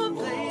me to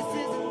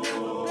places I've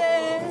never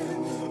been.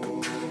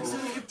 So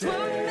you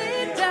put me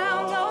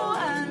down, oh, I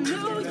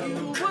knew you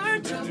were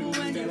in trouble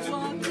when you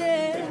walked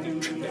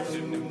in.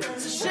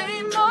 So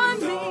shame on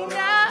me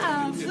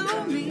now,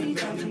 flew me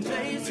to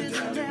places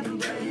I've never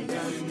been.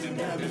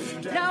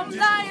 Now I'm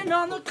lying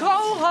on the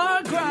cold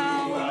hard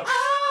ground.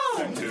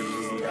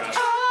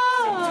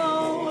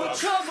 Oh,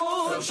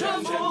 trouble,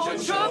 trouble,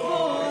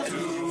 trouble.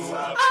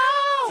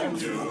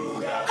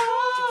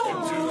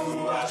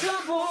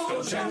 Trouble.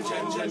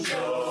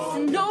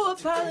 No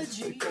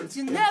apologies,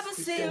 you never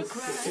see her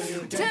cry.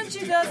 Pretend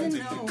she doesn't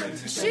know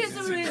she's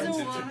the reason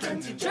why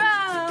you're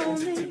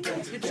drowning,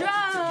 you're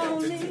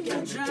drowning,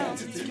 you're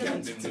drowning.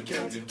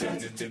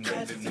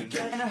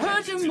 And I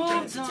heard you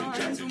moved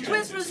on, some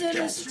whispers in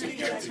the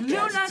street. New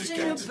notch in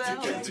your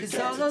belt is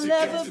all I'll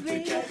ever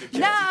be.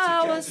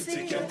 Now I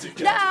see,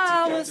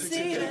 now I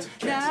see,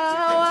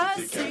 now I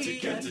see.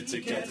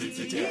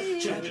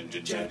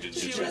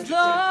 She was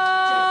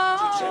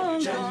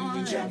long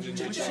gone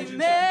when she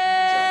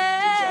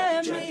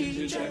met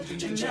me,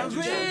 and I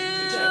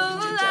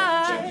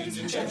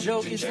realized the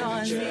joke is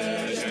on me.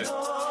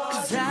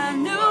 'Cause I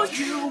knew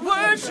you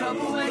were in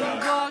trouble when you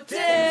walked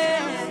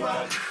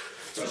in.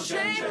 So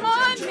shame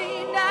on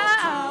me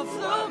now,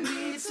 flew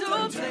me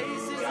to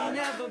places I've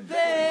never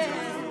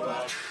been.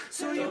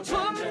 So you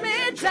put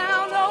me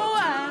down, oh,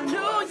 I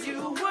knew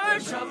you were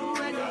in trouble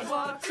when you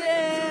walked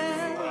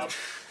in.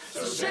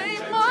 So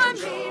shame on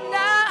me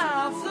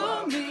now,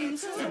 flew me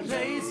to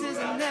places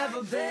I've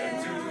never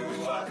been.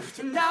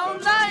 And now I'm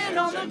lying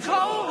on the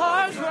cold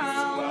hard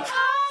ground.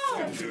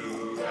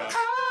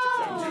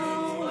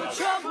 Oh,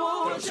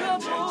 trouble,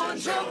 trouble,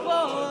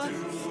 trouble.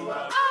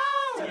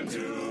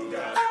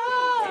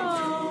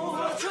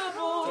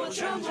 Trouble,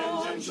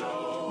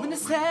 trouble. When the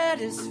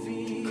saddest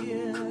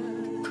fear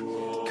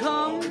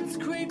comes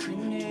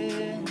creeping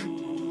in,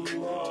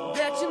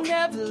 that you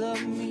never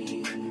love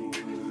me,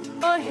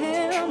 or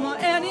him, or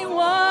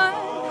anyone,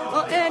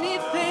 or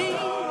anything.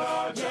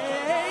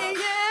 Yeah,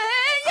 yeah,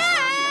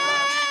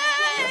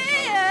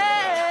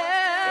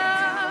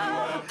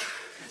 yeah.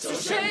 So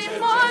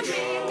shame on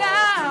me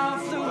now,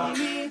 flew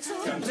me to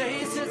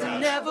places I've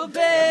never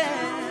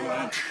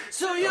been.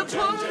 So you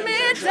put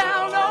me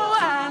down, oh,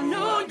 I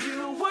knew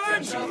you were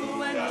in trouble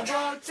when you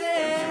walked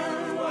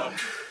in.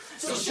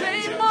 So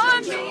shame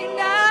on me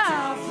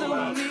now,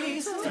 flew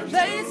me to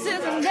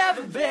places I've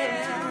never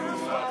been.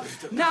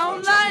 Now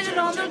I'm lying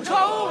on the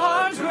cold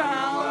hard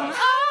ground.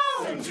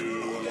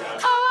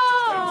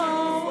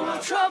 Oh,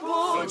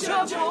 trouble,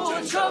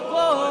 trouble,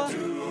 trouble.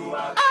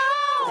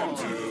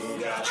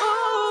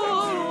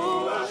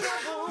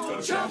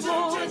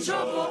 Trouble,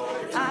 trouble.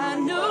 I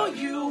knew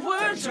you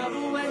were in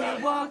trouble when you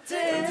walked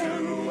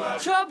in.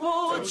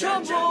 Trouble,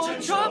 trouble,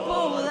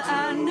 trouble.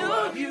 I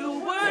knew you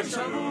were in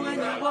trouble when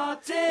you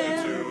walked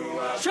in.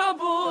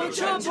 Trouble,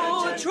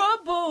 trouble,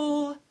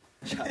 trouble.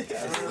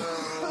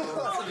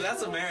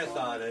 That's a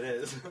marathon, it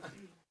is.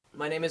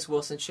 My name is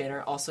Wilson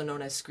Shaner, also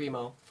known as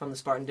Screamo, from the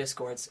Spartan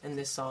Discords, and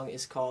this song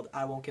is called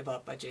I Won't Give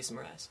Up by Jason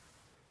Mraz.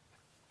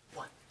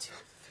 1, 2,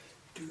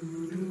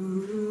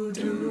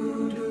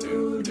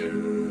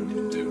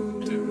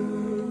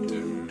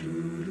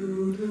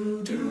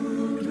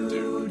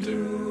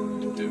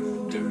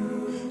 3.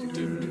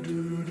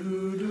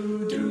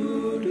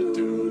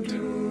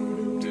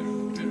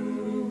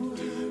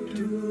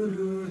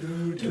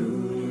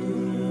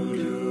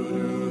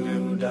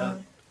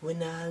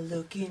 When I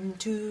look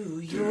into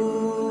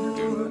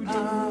your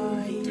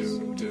eyes,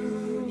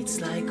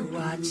 it's like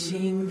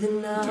watching the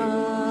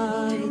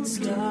night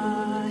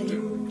sky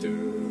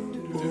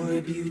or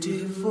a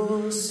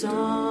beautiful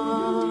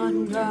sunrise.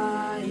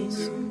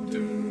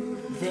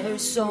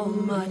 There's so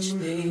much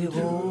they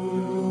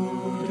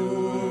hold,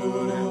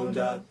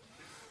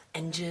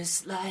 and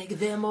just like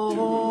them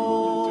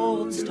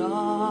old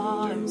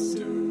stars,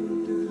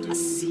 I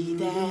see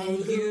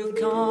that you've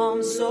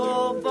come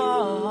so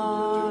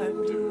far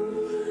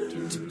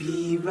to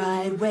be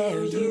right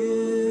where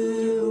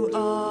you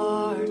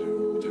are.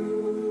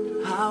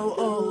 How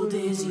old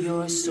is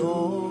your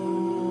soul?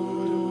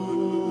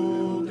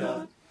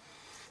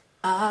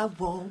 I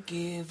won't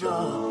give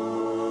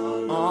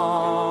up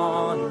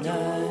on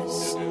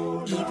us,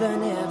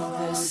 even if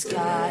the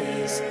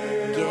skies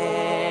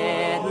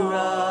get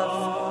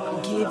rough.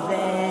 I'm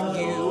giving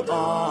you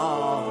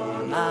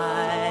all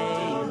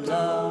my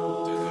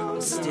love.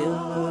 I'm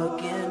still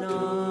looking up,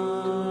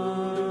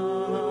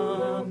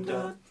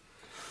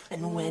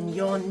 and when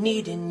you're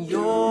needing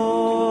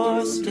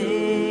your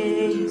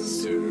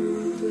space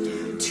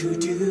to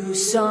do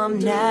some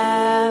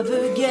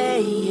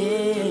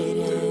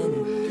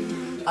navigating,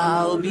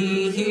 I'll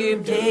be here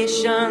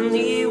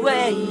patiently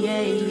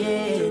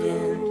waiting.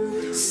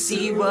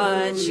 See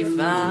what you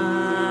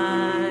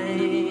find.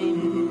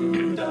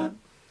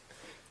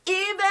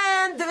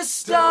 Even the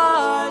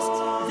stars,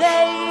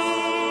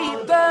 they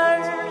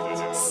burn.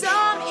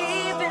 Some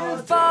even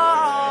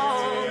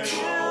fall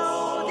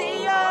to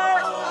the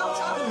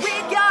earth.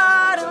 We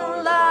got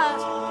a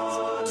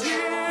lot to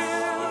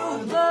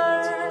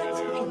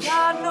learn, and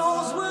God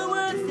knows we're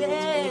worth it.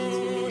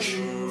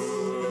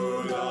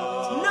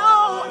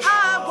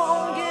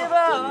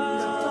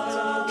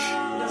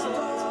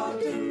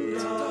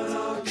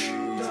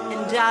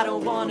 I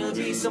don't wanna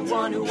be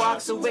someone who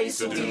walks away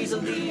so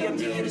easily. I'm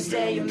here to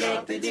stay and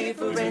make the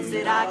difference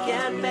that I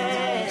can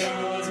make.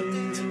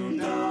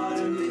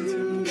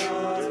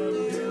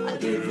 Our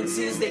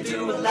differences, they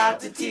do a lot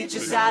to teach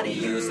us how to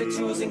use the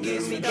tools and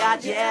gifts we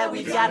got. Yeah,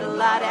 we've got a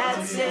lot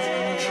at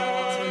stake.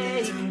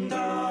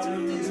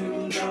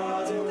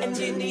 And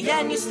in the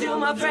end, you're still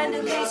my friend.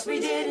 At least we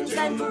didn't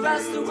stand for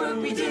us. The work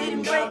we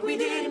didn't break, we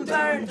didn't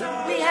burn.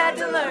 We had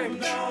to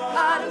learn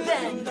how to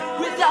bend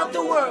without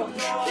the world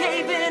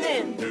caving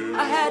in.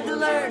 I had to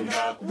learn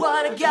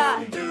what I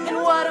got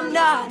and what I'm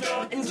not,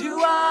 and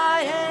who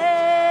I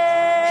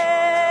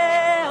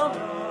am.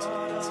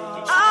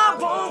 I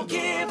won't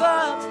give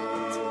up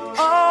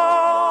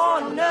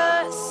on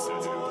us,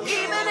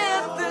 even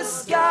if the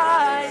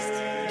skies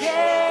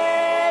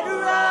get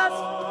rough.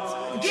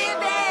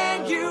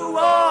 Giving you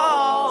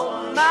all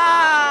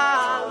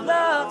my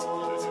love.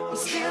 I'm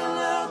still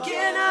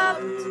looking up,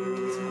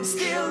 I'm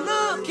still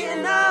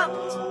looking up.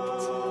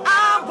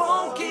 I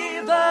won't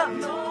give up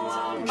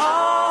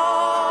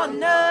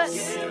on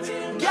us.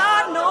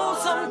 God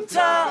knows I'm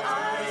tough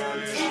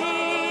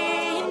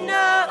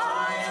enough.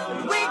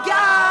 We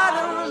got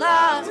a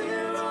lot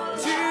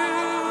to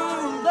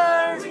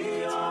learn.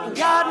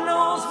 God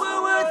knows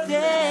we're worth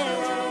it.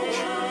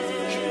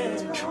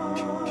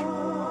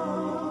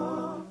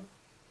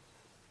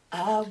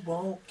 I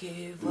won't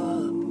give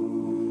up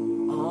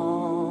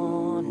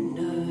on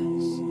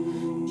us,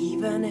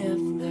 even if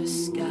the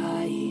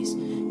skies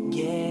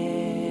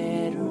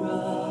get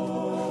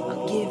rough.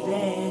 I'm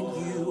giving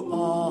you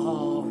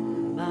all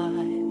my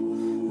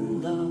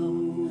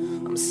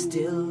love. I'm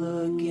still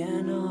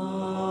looking up.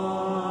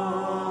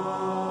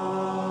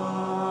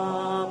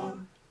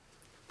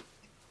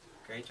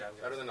 Great job.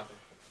 Better than nothing.